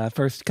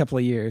 first couple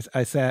of years,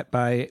 I sat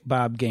by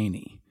Bob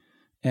Gainey,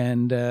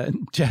 and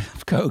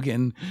Jeff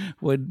Cogan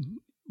would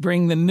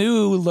bring the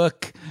new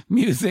look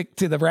music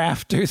to the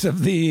rafters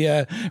of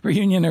the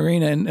Reunion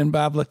Arena. And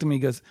Bob looked at me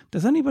and goes,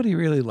 does anybody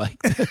really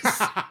like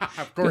this?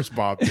 Of course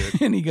Bob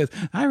did. And he goes,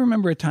 I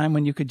remember a time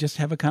when you could just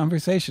have a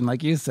conversation,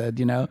 like you said,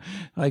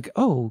 like,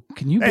 oh,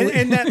 can you believe?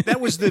 And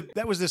that was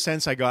the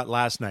sense I got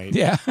last night.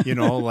 Yeah.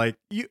 Like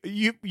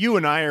you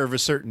and I are of a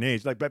certain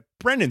age, like, but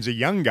Brendan's a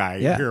young guy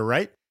here,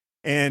 right?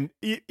 And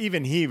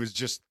even he was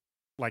just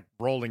like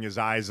rolling his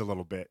eyes a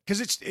little bit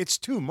because it's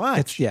too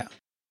much.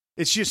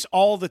 It's just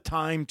all the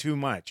time too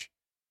much.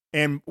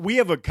 And we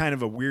have a kind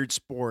of a weird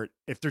sport.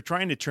 If they're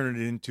trying to turn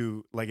it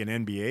into like an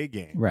NBA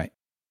game, right?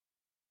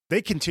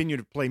 They continue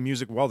to play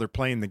music while they're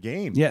playing the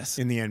game. Yes.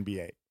 In the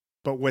NBA.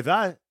 But with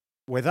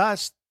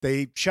us,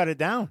 they shut it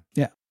down.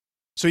 Yeah.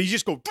 So you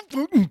just go,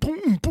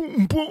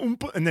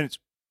 and then it's,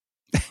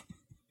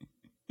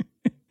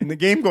 and the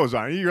game goes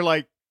on. You're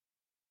like,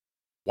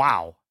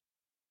 wow.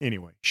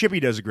 Anyway,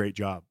 Shippy does a great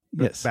job.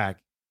 Yes. Back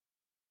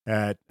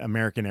at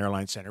American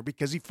Airlines Center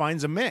because he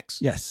finds a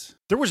mix. Yes.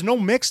 There was no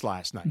mix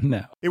last night.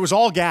 No. It was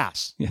all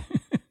gas. Yeah.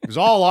 It was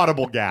all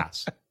audible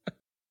gas.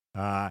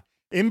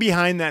 In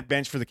behind that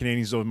bench for the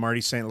Canadians, though,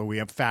 Marty St. Louis,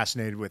 I'm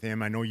fascinated with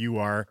him. I know you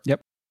are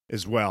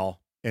as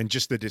well. And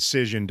just the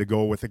decision to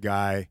go with a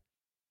guy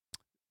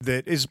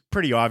that is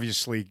pretty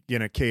obviously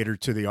going to cater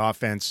to the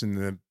offense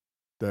and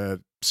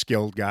the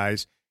skilled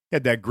guys. He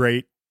had that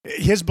great,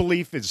 his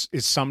belief is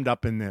summed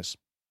up in this.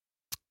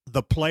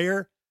 The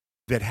player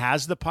that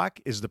has the puck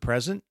is the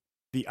present.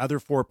 The other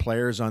four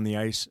players on the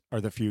ice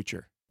are the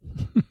future.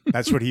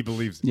 That's what he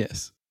believes in.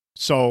 Yes.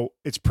 So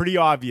it's pretty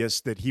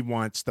obvious that he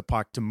wants the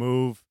puck to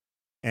move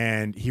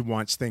and he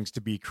wants things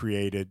to be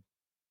created.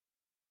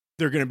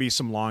 There are going to be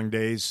some long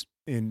days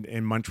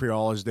in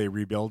Montreal as they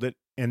rebuild it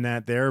and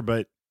that there,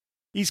 but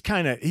he's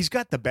got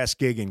the best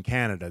gig in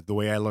Canada, the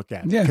way I look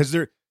at it. Yeah. Because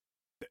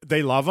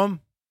they love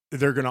him.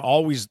 They're going to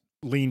always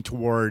lean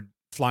toward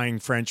flying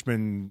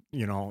Frenchmen.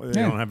 They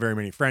don't have very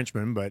many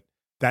Frenchmen, but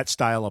that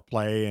style of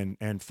play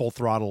and full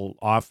throttle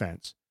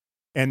offense.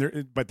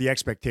 But the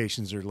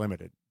expectations are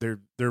limited. They're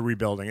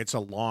rebuilding. It's a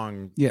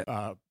long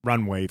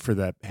runway for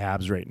the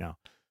Habs right now.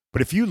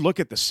 But if you look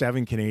at the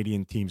 7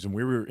 Canadian teams, and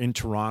we were in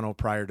Toronto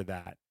prior to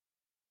that,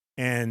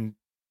 and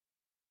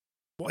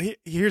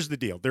here's the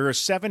deal. There are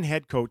 7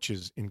 head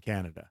coaches in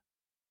Canada.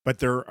 but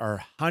there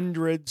are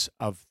hundreds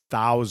of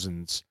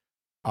thousands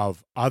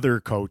of other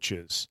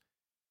coaches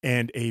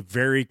and a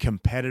very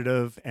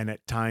competitive and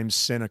at times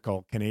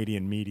cynical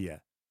Canadian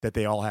media that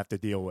they all have to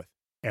deal with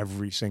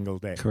every single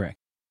day. Correct.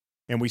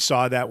 And we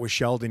saw that with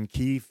Sheldon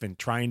Keefe and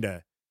trying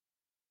to,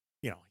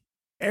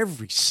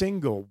 every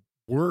single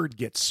word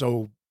gets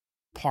so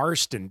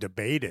parsed and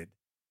debated.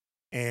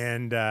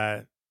 And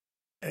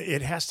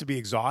it has to be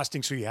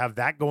exhausting. So you have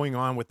that going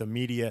on with the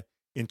media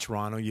in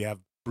Toronto. You have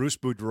Bruce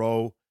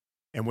Boudreau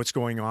and what's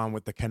going on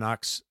with the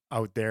Canucks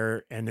out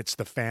there. And it's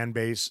the fan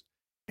base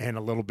and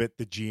a little bit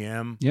the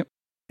GM. Yep.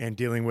 And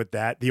dealing with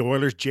that. The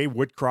Oilers, Jay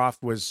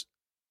Woodcroft was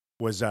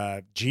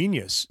a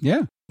genius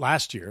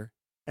last year.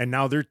 And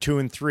now they're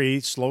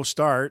 2-3, slow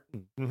start.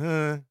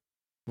 We'll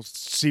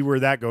see where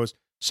that goes.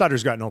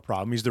 Sutter's got no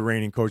problem. He's the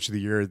reigning coach of the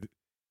year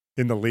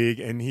in the league,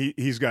 and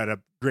he's got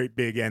a great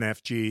big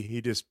NFG. He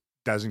just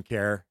doesn't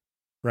care,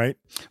 right?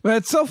 Well,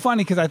 it's so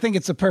funny because I think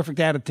it's a perfect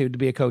attitude to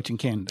be a coach in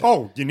Canada.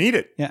 Oh, you need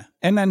it. Yeah.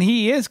 And then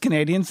he is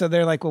Canadian, so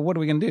they're like, well, what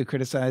are we going to do?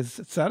 Criticize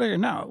Sutter?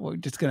 No, we're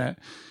just going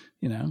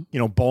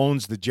to,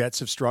 Bones, the Jets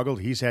have struggled.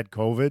 He's had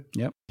COVID.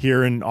 Yep.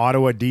 Here in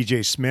Ottawa,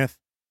 DJ Smith,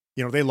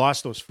 they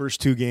lost those first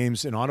two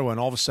games in Ottawa, and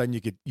all of a sudden you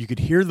could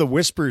hear the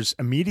whispers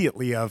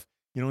immediately of,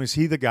 is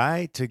he the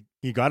guy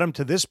he got him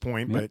to this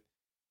point, but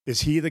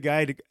is he the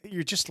guy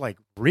you're just like,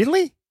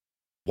 really?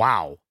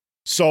 Wow.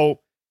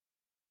 So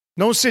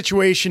no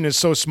situation is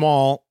so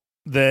small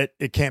that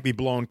it can't be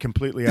blown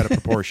completely out of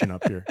proportion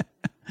up here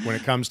when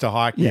it comes to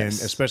hockey, and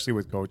especially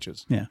with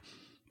coaches. Yeah.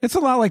 It's a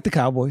lot like the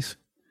Cowboys.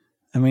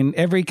 I mean,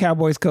 every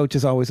Cowboys coach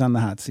is always on the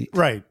hot seat.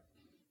 Right.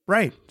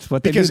 It's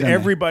what they because do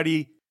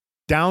everybody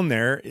down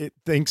there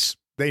thinks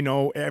they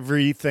know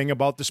everything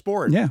about the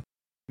sport. Yeah.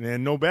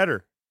 And no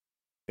better.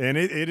 And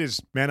it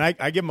is, man, I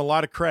give them a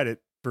lot of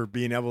credit for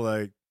being able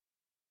to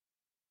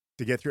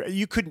get through.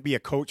 You couldn't be a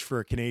coach for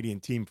a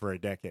Canadian team for a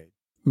decade.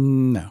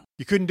 No.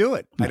 You couldn't do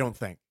it, No. I don't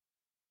think.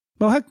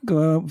 Well, heck,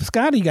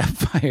 Scotty got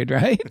fired,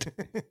 right?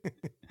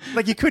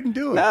 Like you couldn't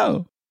do it.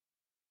 No.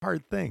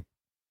 Hard thing.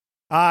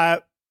 On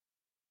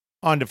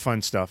to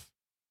fun stuff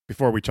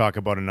before we talk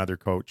about another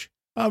coach.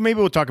 Maybe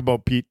we'll talk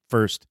about Pete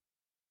first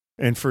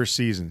and first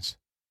seasons.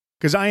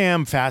 Because I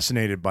am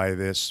fascinated by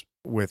this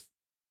with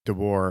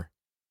DeBoer.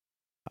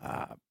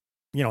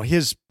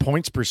 His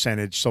points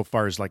percentage so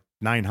far is like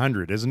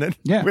 900, isn't it?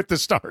 Yeah. With the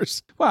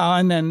Stars. Well,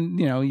 and then,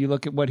 you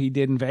look at what he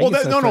did in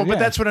Vegas. Well, but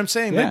that's what I'm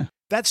saying. Yeah.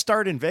 That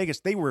start in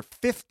Vegas, they were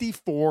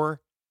 54-19-4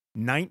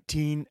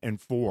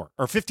 or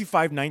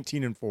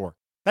 55-19-4.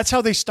 That's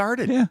how they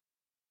started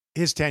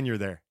his tenure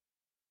there.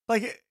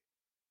 Like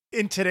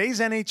in today's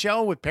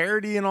NHL with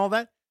parity and all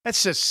that,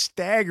 that's a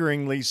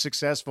staggeringly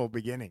successful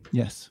beginning.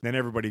 Yes. Then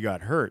everybody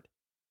got hurt.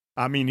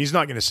 I mean, he's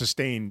not going to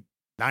sustain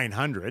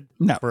 900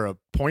 for a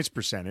points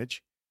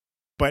percentage,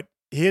 but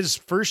his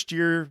first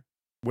year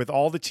with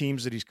all the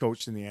teams that he's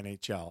coached in the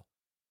NHL,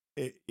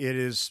 it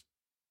is,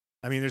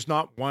 I mean, there's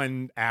not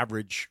one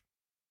average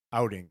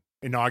outing,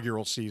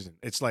 inaugural season.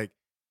 It's like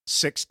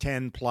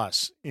 610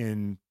 plus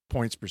in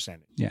points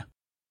percentage. Yeah.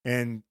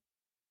 And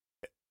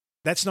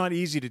that's not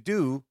easy to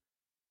do.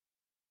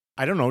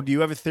 I don't know. Do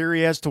you have a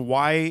theory as to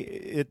why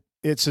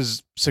it's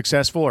as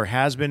successful or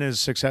has been as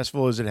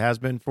successful as it has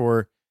been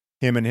for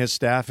him and his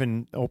staff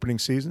in opening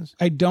seasons?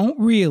 I don't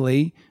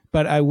really,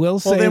 but I will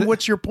say. Well, then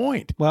what's your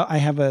point? Well, I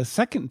have a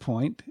second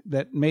point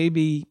that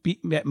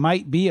that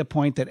might be a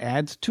point that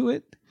adds to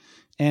it.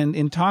 And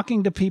in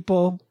talking to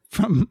people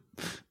from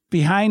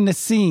behind the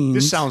scenes,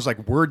 this sounds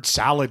like word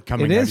salad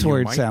coming. It out is of you,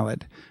 word Mike.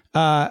 salad.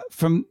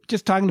 From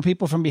just talking to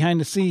people from behind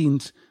the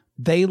scenes,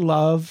 they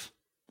love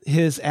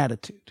his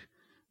attitude,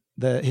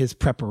 his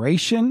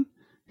preparation,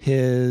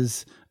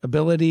 his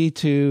ability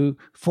to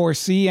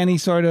foresee any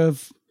sort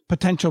of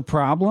potential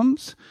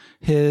problems,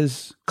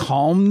 his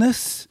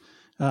calmness.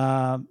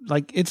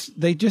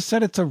 They just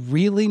said it's a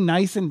really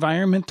nice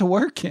environment to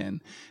work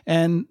in.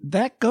 And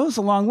that goes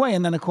a long way.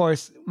 And then, of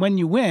course, when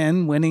you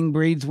win, winning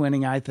breeds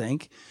winning, I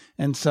think.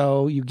 And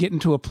so you get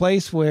into a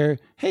place where,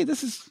 hey,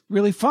 this is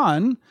really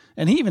fun.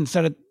 And he even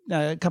said it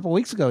a couple of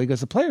weeks ago. He goes,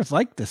 the players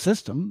like the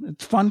system.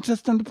 It's a fun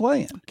system to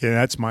play in. Okay,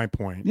 that's my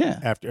point.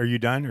 Yeah. Are you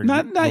done? Or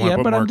Not you yet,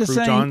 put but more I'm just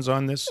saying. croutons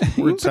on this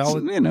word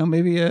salad?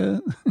 Maybe a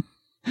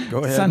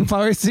Go ahead.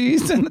 sunflower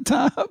seeds on the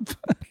top.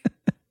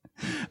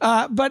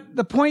 But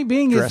the point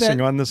being Dressing is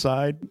that on the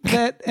side.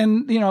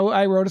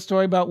 I wrote a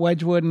story about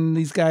Wedgwood and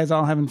these guys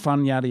all having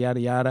fun, yada,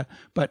 yada, yada.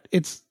 But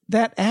it's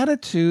that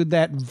attitude,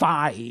 that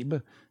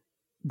vibe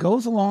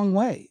goes a long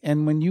way.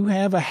 And when you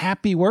have a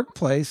happy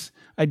workplace,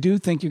 I do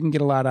think you can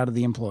get a lot out of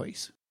the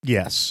employees.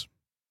 Yes.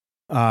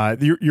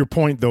 Your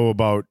point, though,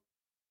 about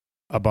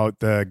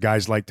the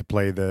guys like to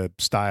play the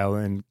style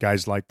and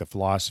guys like the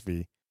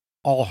philosophy,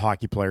 all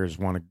hockey players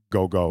want to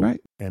go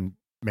right. and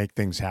make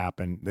things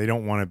happen. They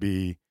don't want to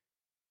be,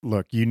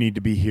 look, you need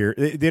to be here.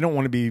 They don't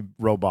want to be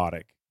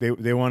robotic.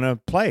 They want to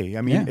play.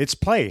 I mean, It's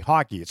play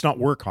hockey. It's not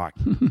work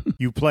hockey.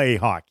 You play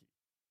hockey.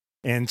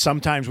 And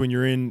sometimes when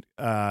you're in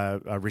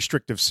a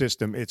restrictive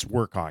system, it's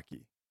work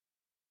hockey.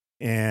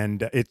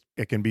 And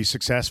it can be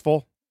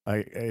successful.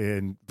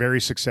 and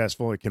very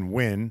successful. It can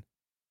win,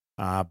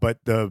 but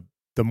the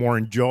more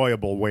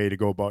enjoyable way to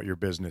go about your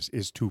business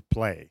is to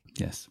play.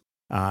 Yes.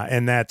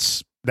 And that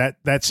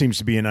seems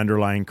to be an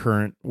underlying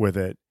current with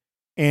it.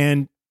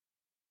 And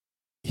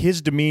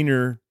his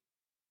demeanor,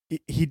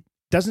 he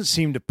doesn't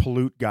seem to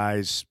pollute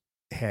guys'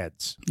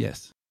 heads.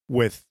 Yes.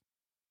 With,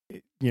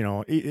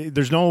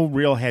 there's no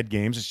real head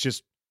games. It's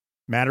just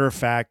matter of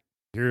fact.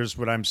 Here's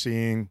what I'm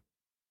seeing.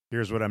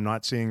 Here's what I'm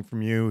not seeing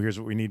from you. Here's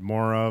what we need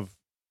more of.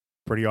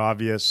 Pretty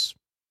obvious.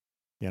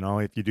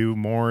 If you do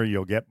more,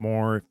 you'll get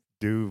more. If you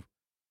do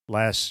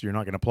less, you're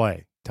not going to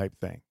play, type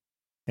thing.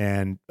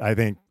 And I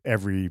think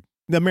the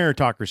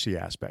meritocracy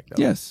aspect of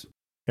it. Yes.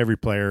 Every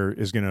player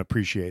is going to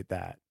appreciate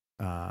that.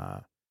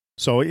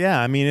 So yeah,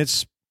 I mean,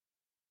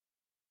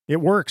 it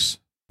works.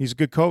 He's a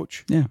good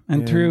coach. Yeah.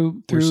 And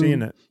through we're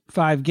seeing it.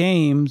 5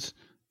 games,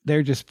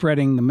 they're just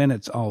spreading the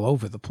minutes all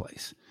over the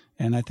place.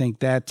 And I think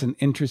that's an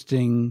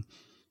interesting,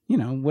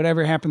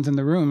 whatever happens in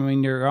the room. I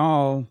mean, you're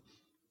all,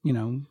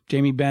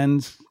 Jamie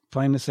Benn's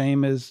playing the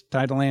same as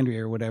Ty Dellandrea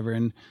or whatever.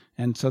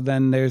 And so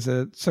then there's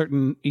a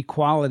certain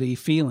equality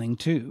feeling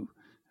too,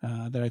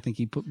 that I think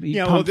he pumps in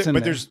but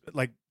there. there's,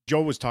 like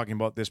Joe was talking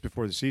about this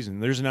before the season,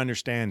 there's an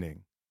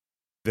understanding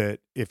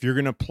that if you're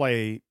going to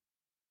play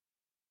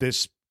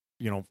this,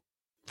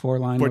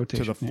 4-line foot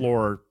rotation to the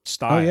floor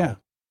style, Oh, yeah.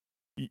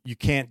 You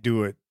can't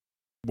do it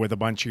with a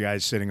bunch of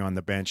guys sitting on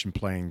the bench and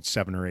playing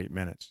 7 or 8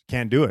 minutes.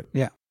 Can't do it.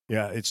 Yeah.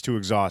 Yeah, it's too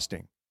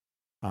exhausting.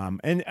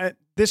 And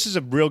this is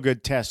a real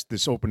good test,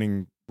 this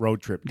opening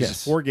road trip. This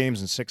is 4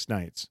 games and 6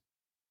 nights.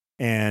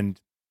 And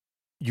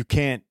you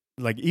can't,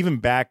 like, even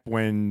back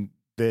when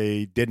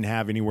they didn't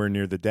have anywhere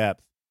near the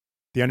depth,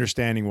 the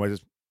understanding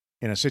was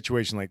in a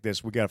situation like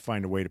this, we got to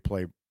find a way to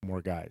play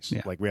more guys.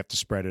 Yeah. Like, we have to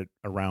spread it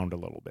around a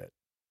little bit.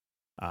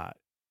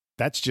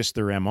 That's just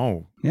their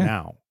MO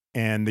now.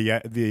 And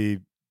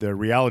the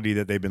reality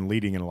that they've been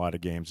leading in a lot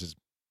of games has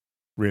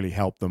really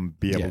helped them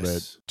be able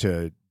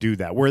to do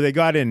that. Where they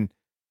got in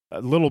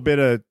a little bit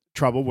of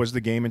trouble was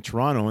the game in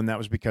Toronto, and that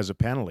was because of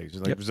penalties.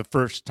 Like, It was the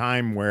first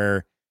time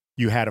where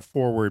you had a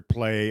forward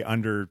play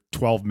under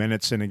 12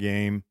 minutes in a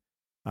game,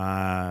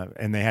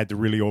 and they had to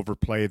really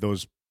overplay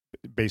those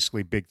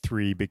basically big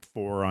 3, big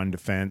 4 on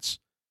defense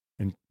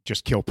and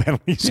just kill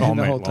penalties all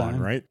night long,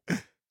 right?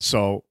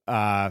 So,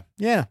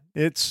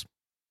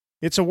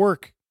 it's a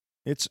work.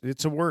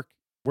 It's a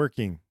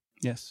working.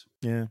 Yes.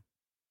 Yeah.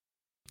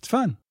 It's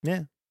fun.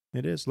 Yeah,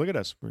 it is. Look at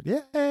us.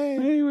 Yay.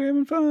 Hey, we're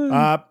having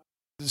fun.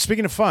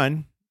 Speaking of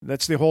fun,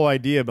 that's the whole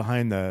idea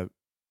behind are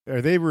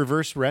they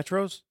reverse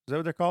retros? Is that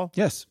what they're called?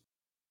 Yes.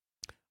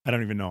 I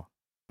don't even know.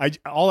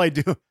 All I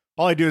do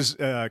is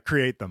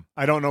create them.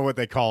 I don't know what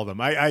they call them.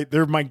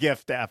 They're my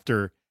gift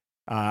after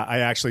I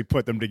actually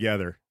put them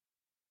together,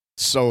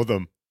 sew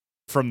them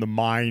from the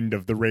mind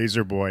of the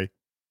Razor Boy.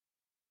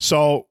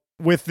 So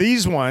with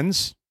these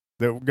ones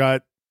that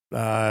got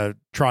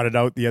trotted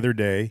out the other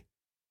day,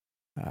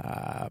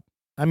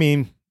 I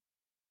mean,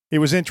 it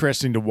was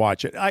interesting to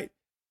watch it.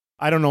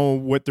 I don't know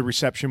what the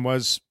reception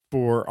was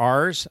for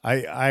ours.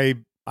 I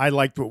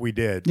liked what we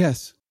did.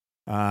 Yes.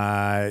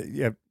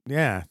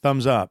 Yeah.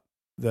 Thumbs up.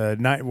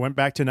 Went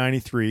back to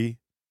 93,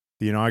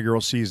 the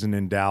inaugural season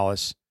in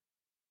Dallas,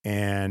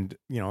 and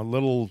a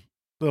little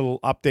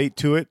update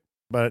to it,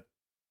 but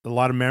a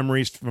lot of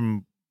memories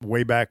from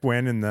way back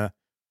when in the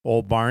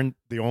old barn.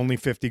 The only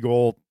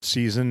 50-goal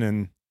season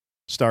in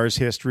Stars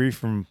history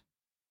from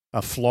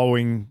a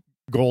flowing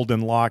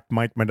golden locked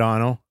Mike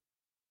Modano.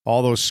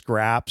 All those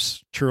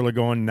scraps, Churla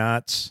going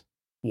nuts,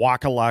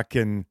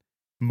 Wakaluk and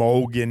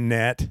Moog in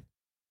net.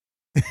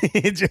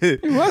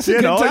 It was a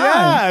good time.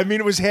 Yeah, I mean,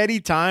 it was heady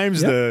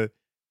times. Yep.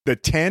 The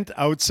tent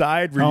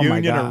outside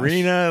Reunion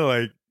Arena,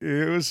 like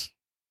it was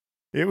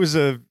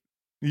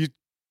you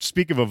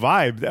speak of a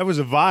vibe. That was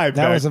a vibe.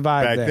 That was a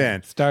vibe back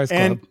then. Stars Club.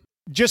 And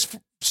just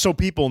so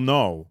people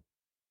know,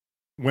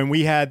 when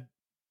we had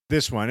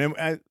this one,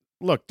 and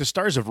look, the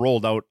Stars have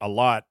rolled out a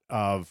lot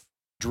of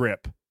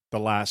drip the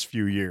last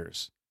few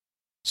years.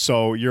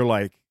 So you're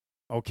like,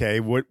 okay,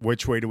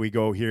 which way do we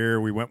go here?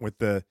 We went with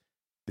the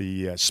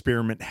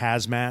spearmint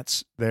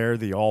hazmats there,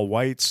 the all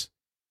whites,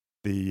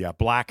 the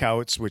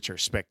blackouts, which are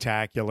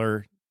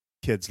spectacular.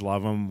 Kids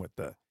love them, with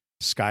the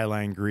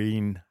skyline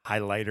green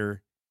highlighter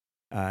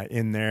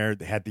in there.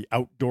 They had the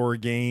outdoor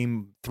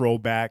game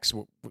throwbacks,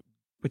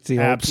 which the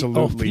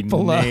absolutely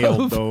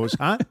nailed those,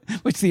 huh?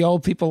 Which the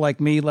old people like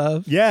me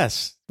love.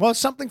 Yes, well, it's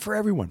something for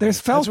everyone. There's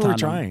felt. That's what we're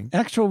trying.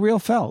 Actual real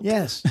felt.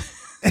 Yes,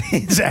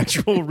 it's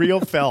actual real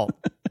felt.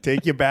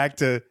 Take you back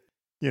to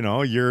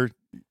your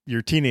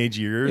teenage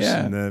years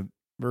in the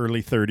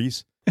early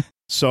 30s.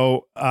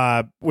 So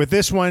with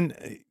this one,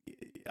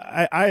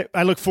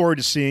 I look forward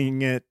to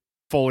seeing it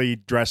fully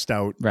dressed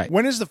out. Right.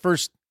 When is the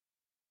first?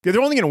 They're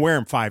only going to wear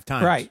them 5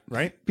 times.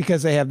 Right.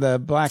 Because they have the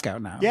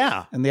blackout now.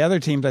 Yeah. And the other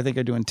teams, I think,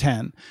 are doing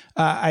 10.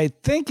 I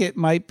think it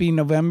might be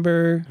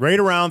November. Right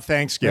around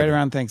Thanksgiving. Right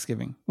around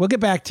Thanksgiving. We'll get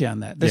back to you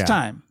on that. There's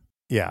time.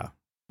 Yeah.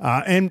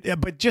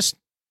 But just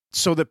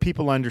so that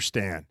people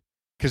understand,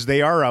 because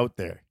they are out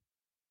there.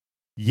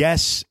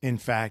 Yes, in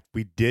fact,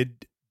 we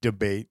did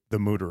debate the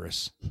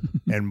Mooterus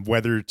and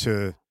whether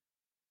to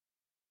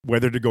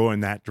go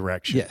in that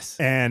direction. Yes.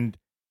 And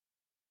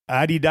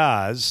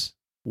Adidas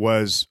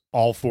was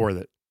all for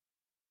it.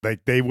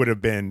 Like they would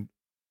have been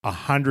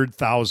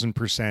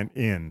 100,000%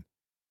 in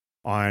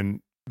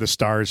on the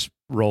Stars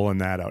rolling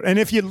that out. And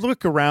if you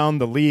look around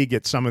the league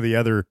at some of the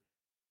other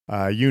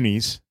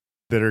unis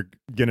that are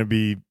going to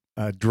be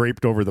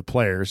draped over the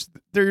players,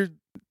 there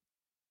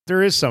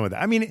is some of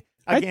that. I mean,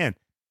 again,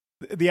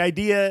 the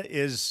idea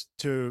is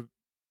to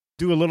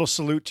do a little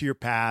salute to your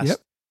past, Yep.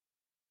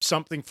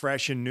 something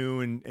fresh and new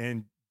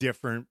and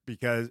different,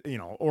 because,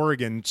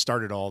 Oregon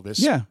started all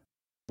this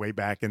way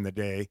back in the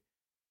day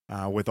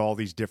with all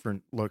these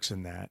different looks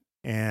in that.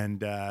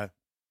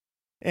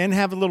 And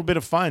have a little bit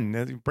of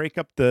fun, break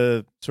up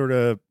the sort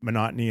of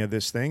monotony of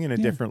this thing and a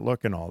different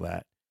look and all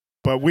that.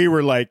 But we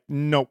were like,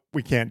 nope,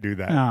 we can't do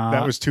that.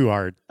 That was too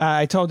hard.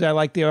 I told you I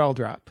like the oil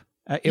drop.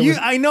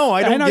 I know.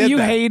 I don't get you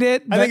that. hate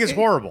it. I think it's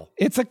horrible.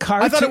 It's a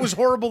cartoon. I thought it was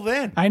horrible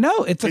then. I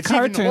know. It's a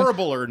cartoon. It's even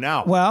horribler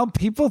now. Well,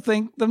 people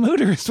think the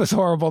Mooterus was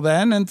horrible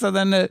then. And so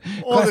then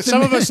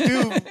some of us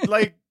do,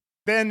 like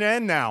then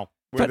and now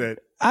with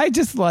it. I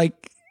just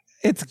like,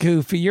 it's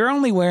goofy. You're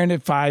only wearing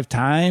it 5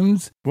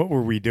 times. What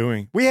were we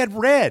doing? We had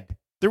red.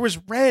 There was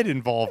red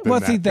involved in that.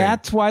 Well, see,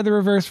 that's why the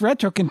reverse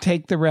retro can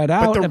take the red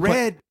out.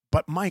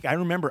 But Mike, I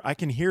remember, I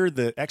can hear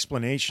the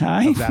explanation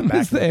I of that back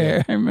was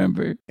there. I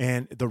remember.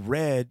 And the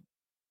red,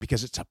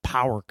 because it's a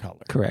power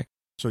color. Correct.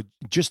 So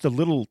just a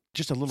little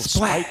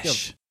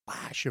splash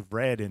of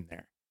red in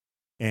there.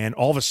 And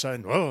all of a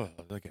sudden,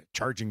 like a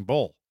charging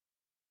bull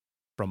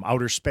from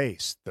outer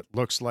space that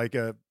looks like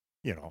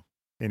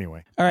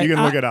anyway. All right, you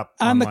can look it up.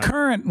 On online. the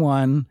current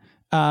one,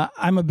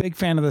 I'm a big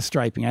fan of the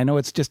striping. I know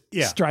it's just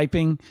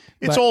striping.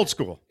 It's old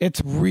school.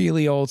 It's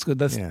really old school.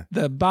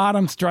 The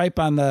bottom stripe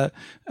on the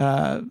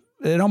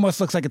it almost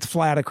looks like it's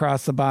flat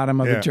across the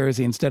bottom of the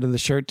jersey instead of the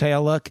shirt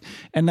tail look.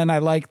 And then I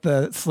like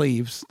the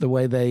sleeves, the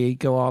way they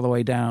go all the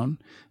way down.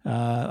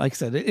 Like I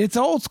said, it's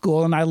old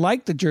school, and I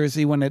like the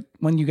jersey when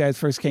you guys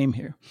first came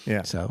here.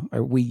 Yeah. So,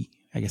 or we,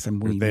 I guess I'm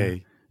we.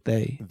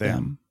 They,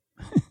 them.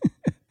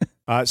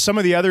 Some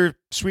of the other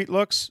sweet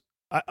looks,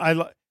 I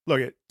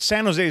look at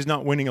San Jose is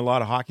not winning a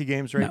lot of hockey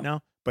games right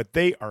now, but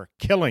they are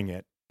killing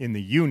it in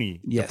the uni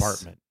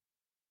department.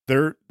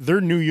 Their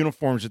new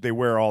uniforms that they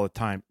wear all the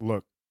time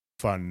look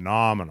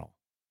phenomenal.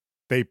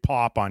 They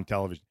pop on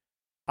television.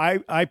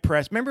 I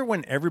remember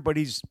when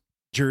everybody's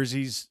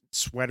jerseys,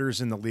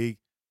 sweaters in the league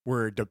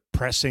were a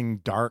depressing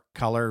dark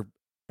color.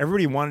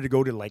 Everybody wanted to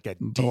go to like a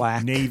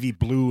deep navy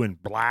blue and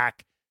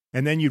black.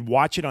 And then you'd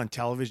watch it on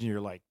television.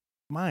 You're like,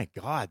 my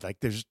God, like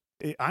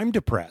I'm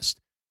depressed.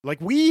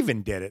 Like we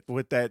even did it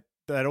with that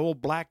old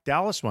black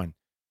Dallas one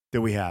that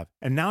we have.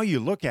 And now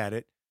you look at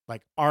it,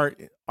 like our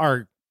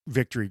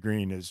victory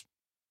green is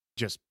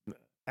just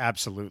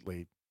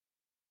absolutely.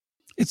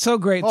 It's so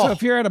great. So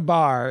if you're at a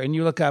bar and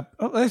you look up,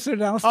 there's the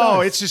Dallas Stars.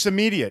 Oh, it's just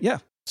immediate. Yeah.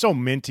 So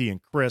minty and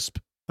crisp.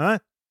 Huh?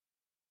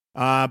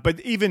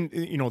 But even,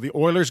 the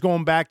Oilers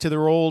going back to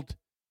their old,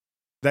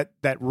 that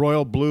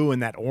royal blue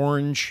and that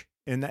orange.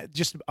 And that,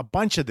 just a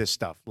bunch of this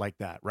stuff like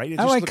that, right?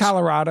 I like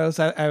Colorado's.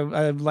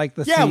 I like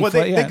the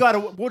they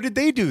got what did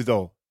they do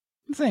though?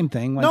 Same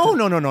thing.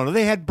 No.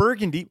 They had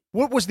burgundy.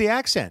 What was the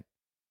accent?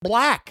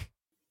 Black.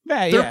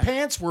 Their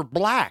pants were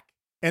black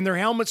and their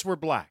helmets were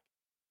black,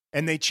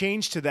 and they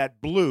changed to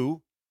that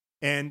blue,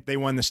 and they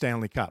won the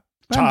Stanley Cup.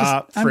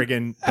 I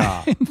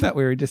thought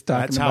we were just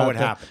talking. That's about how it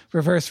happened.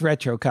 Reverse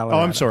retro Colorado.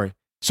 Oh, I'm sorry.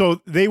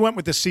 So they went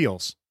with the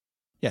Seals.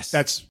 Yes,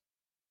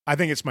 I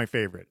think it's my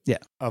favorite. Yeah.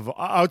 Of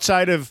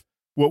outside of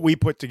what we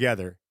put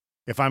together,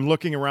 if I'm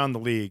looking around the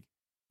league,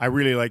 I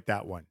really like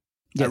that one.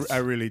 Yes. I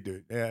really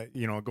do.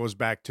 It goes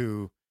back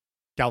to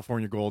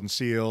California Golden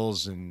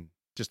Seals, and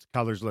just the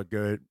colors look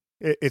good.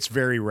 It's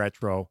very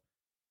retro.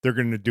 They're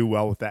going to do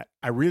well with that.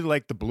 I really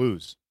like the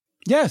blues.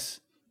 Yes,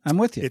 I'm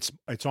with you.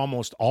 It's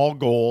almost all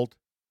gold.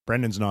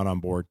 Brendan's not on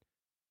board.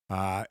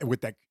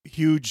 With that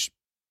huge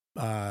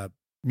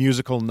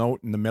musical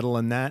note in the middle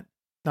and that.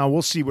 Now,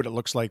 we'll see what it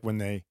looks like when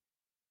they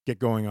get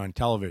going on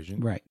television.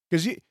 Right.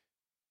 Because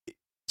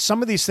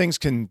some of these things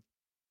can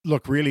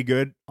look really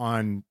good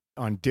on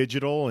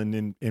digital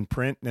and in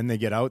print, and then they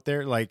get out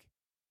there. Like,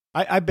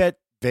 I bet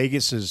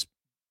Vegas's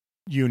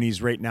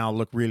unis right now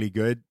look really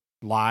good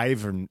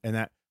live and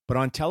that. But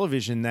on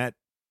television, that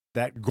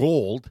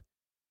gold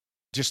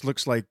just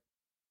looks like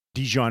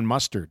Dijon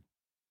mustard.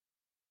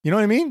 You know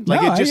what I mean?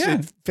 Like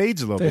it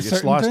fades a little bit.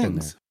 It's lost in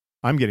there.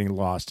 I'm getting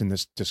lost in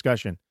this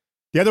discussion.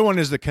 The other one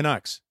is the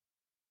Canucks.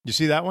 You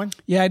see that one?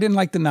 Yeah, I didn't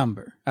like the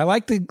number. I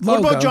like the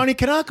logo. What about Johnny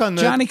Canuck on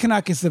the? Johnny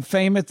Canuck is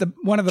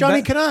one of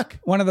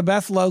the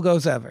best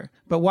logos ever.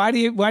 But why do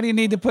you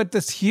need to put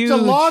this huge?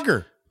 It's a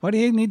logger. Why do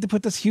you need to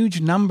put this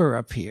huge number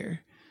up here?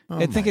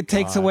 I think it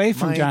takes away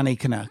from Johnny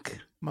Canuck.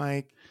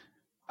 Mike.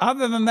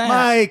 Other than that,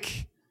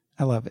 Mike,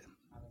 I love it.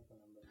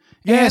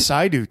 Yes,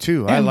 I do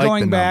too. I like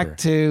going the back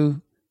number.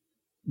 to,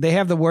 they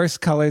have the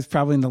worst colors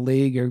probably in the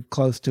league or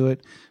close to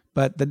it.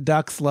 But the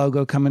Ducks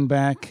logo coming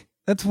back.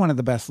 That's one of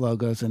the best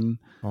logos in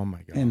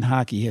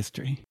hockey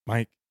history.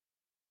 Mike,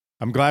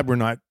 I'm glad we're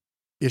not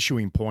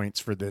issuing points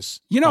for this.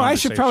 I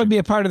should probably be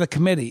a part of the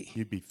committee.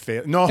 You'd be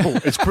No,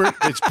 it's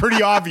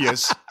pretty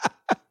obvious.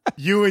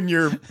 You and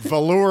your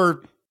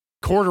velour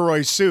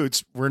corduroy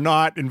suits were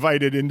not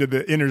invited into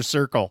the inner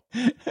circle.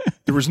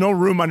 There was no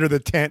room under the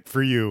tent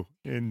for you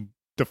in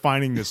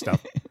defining this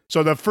stuff.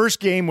 So the first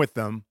game with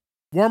them,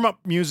 warm-up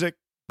music,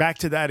 back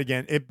to that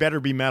again. It better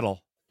be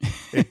metal.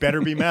 It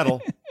better be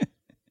metal.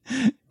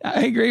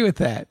 I agree with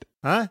that.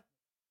 Huh?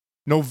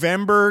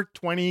 November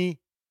 25th.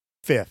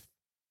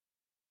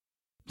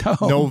 Oh,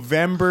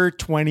 November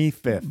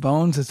 25th.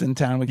 Bones is in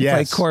town. We can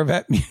play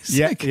Corvette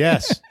music.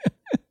 Yes.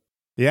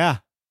 Yeah.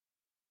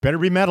 Better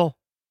be metal.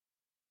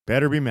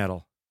 Better be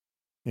metal.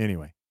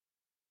 Anyway.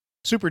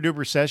 Super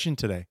duper session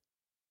today.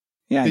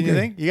 Yeah. Did you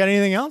think? You got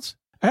anything else?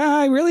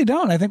 I really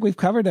don't. I think we've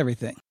covered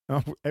everything.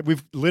 Oh,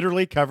 we've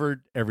literally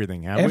covered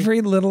everything, haven't we?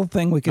 Every little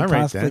thing we could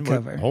possibly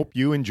cover. Hope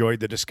you enjoyed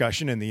the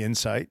discussion and the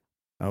insight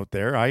out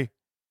there. I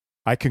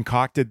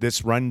concocted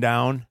this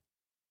rundown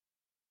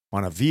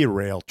on a Via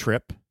Rail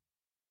trip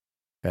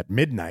at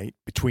midnight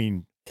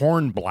between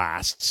horn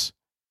blasts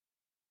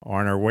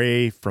on our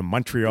way from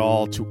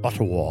Montreal to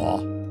Ottawa.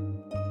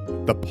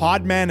 The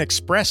Podman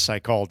Express, I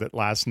called it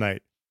last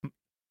night.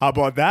 How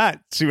about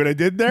that? See what I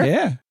did there?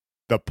 Yeah.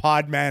 The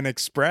Podman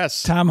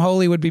Express. Tom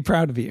Holy would be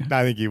proud of you.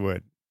 I think he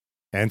would.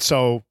 And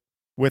so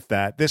with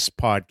that, this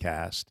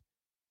podcast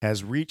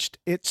has reached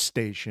its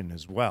station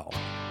as well.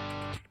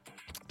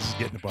 This is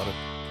getting about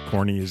as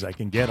corny as I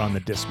can get on the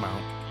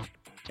dismount.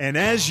 And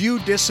as you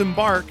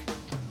disembark,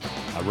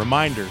 a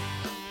reminder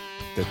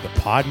that the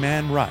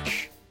Podman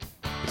Rush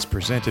is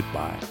presented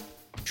by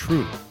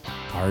Truly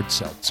Hard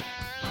Seltzer.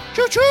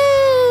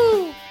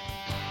 Choo-choo!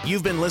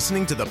 You've been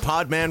listening to the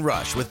Podman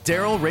Rush with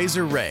Daryl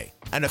Razor Ray,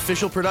 an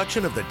official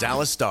production of the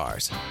Dallas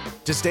Stars.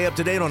 To stay up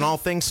to date on all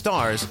things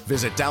Stars,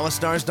 visit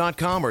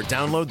DallasStars.com or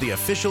download the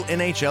official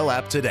NHL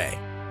app today.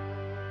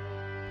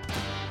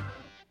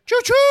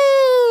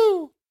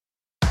 Choo-choo!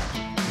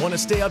 Want to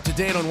stay up to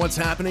date on what's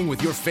happening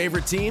with your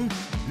favorite team?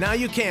 Now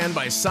you can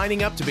by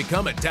signing up to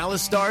become a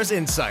Dallas Stars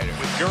insider.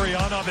 With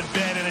Gurionov in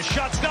bed and a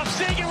shot stop,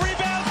 Sagan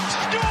rebound,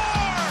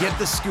 score! Get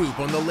the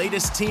scoop on the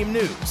latest team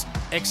news,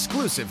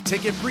 exclusive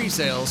ticket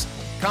pre-sales,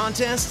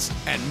 contests,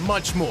 and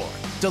much more,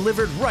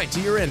 delivered right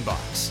to your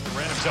inbox.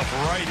 Ran himself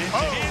right into him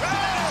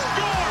and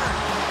scored!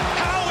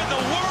 How in the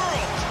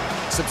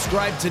world?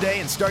 Subscribe today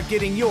and start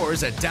getting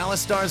yours at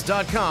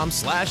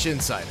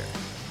DallasStars.com/insider.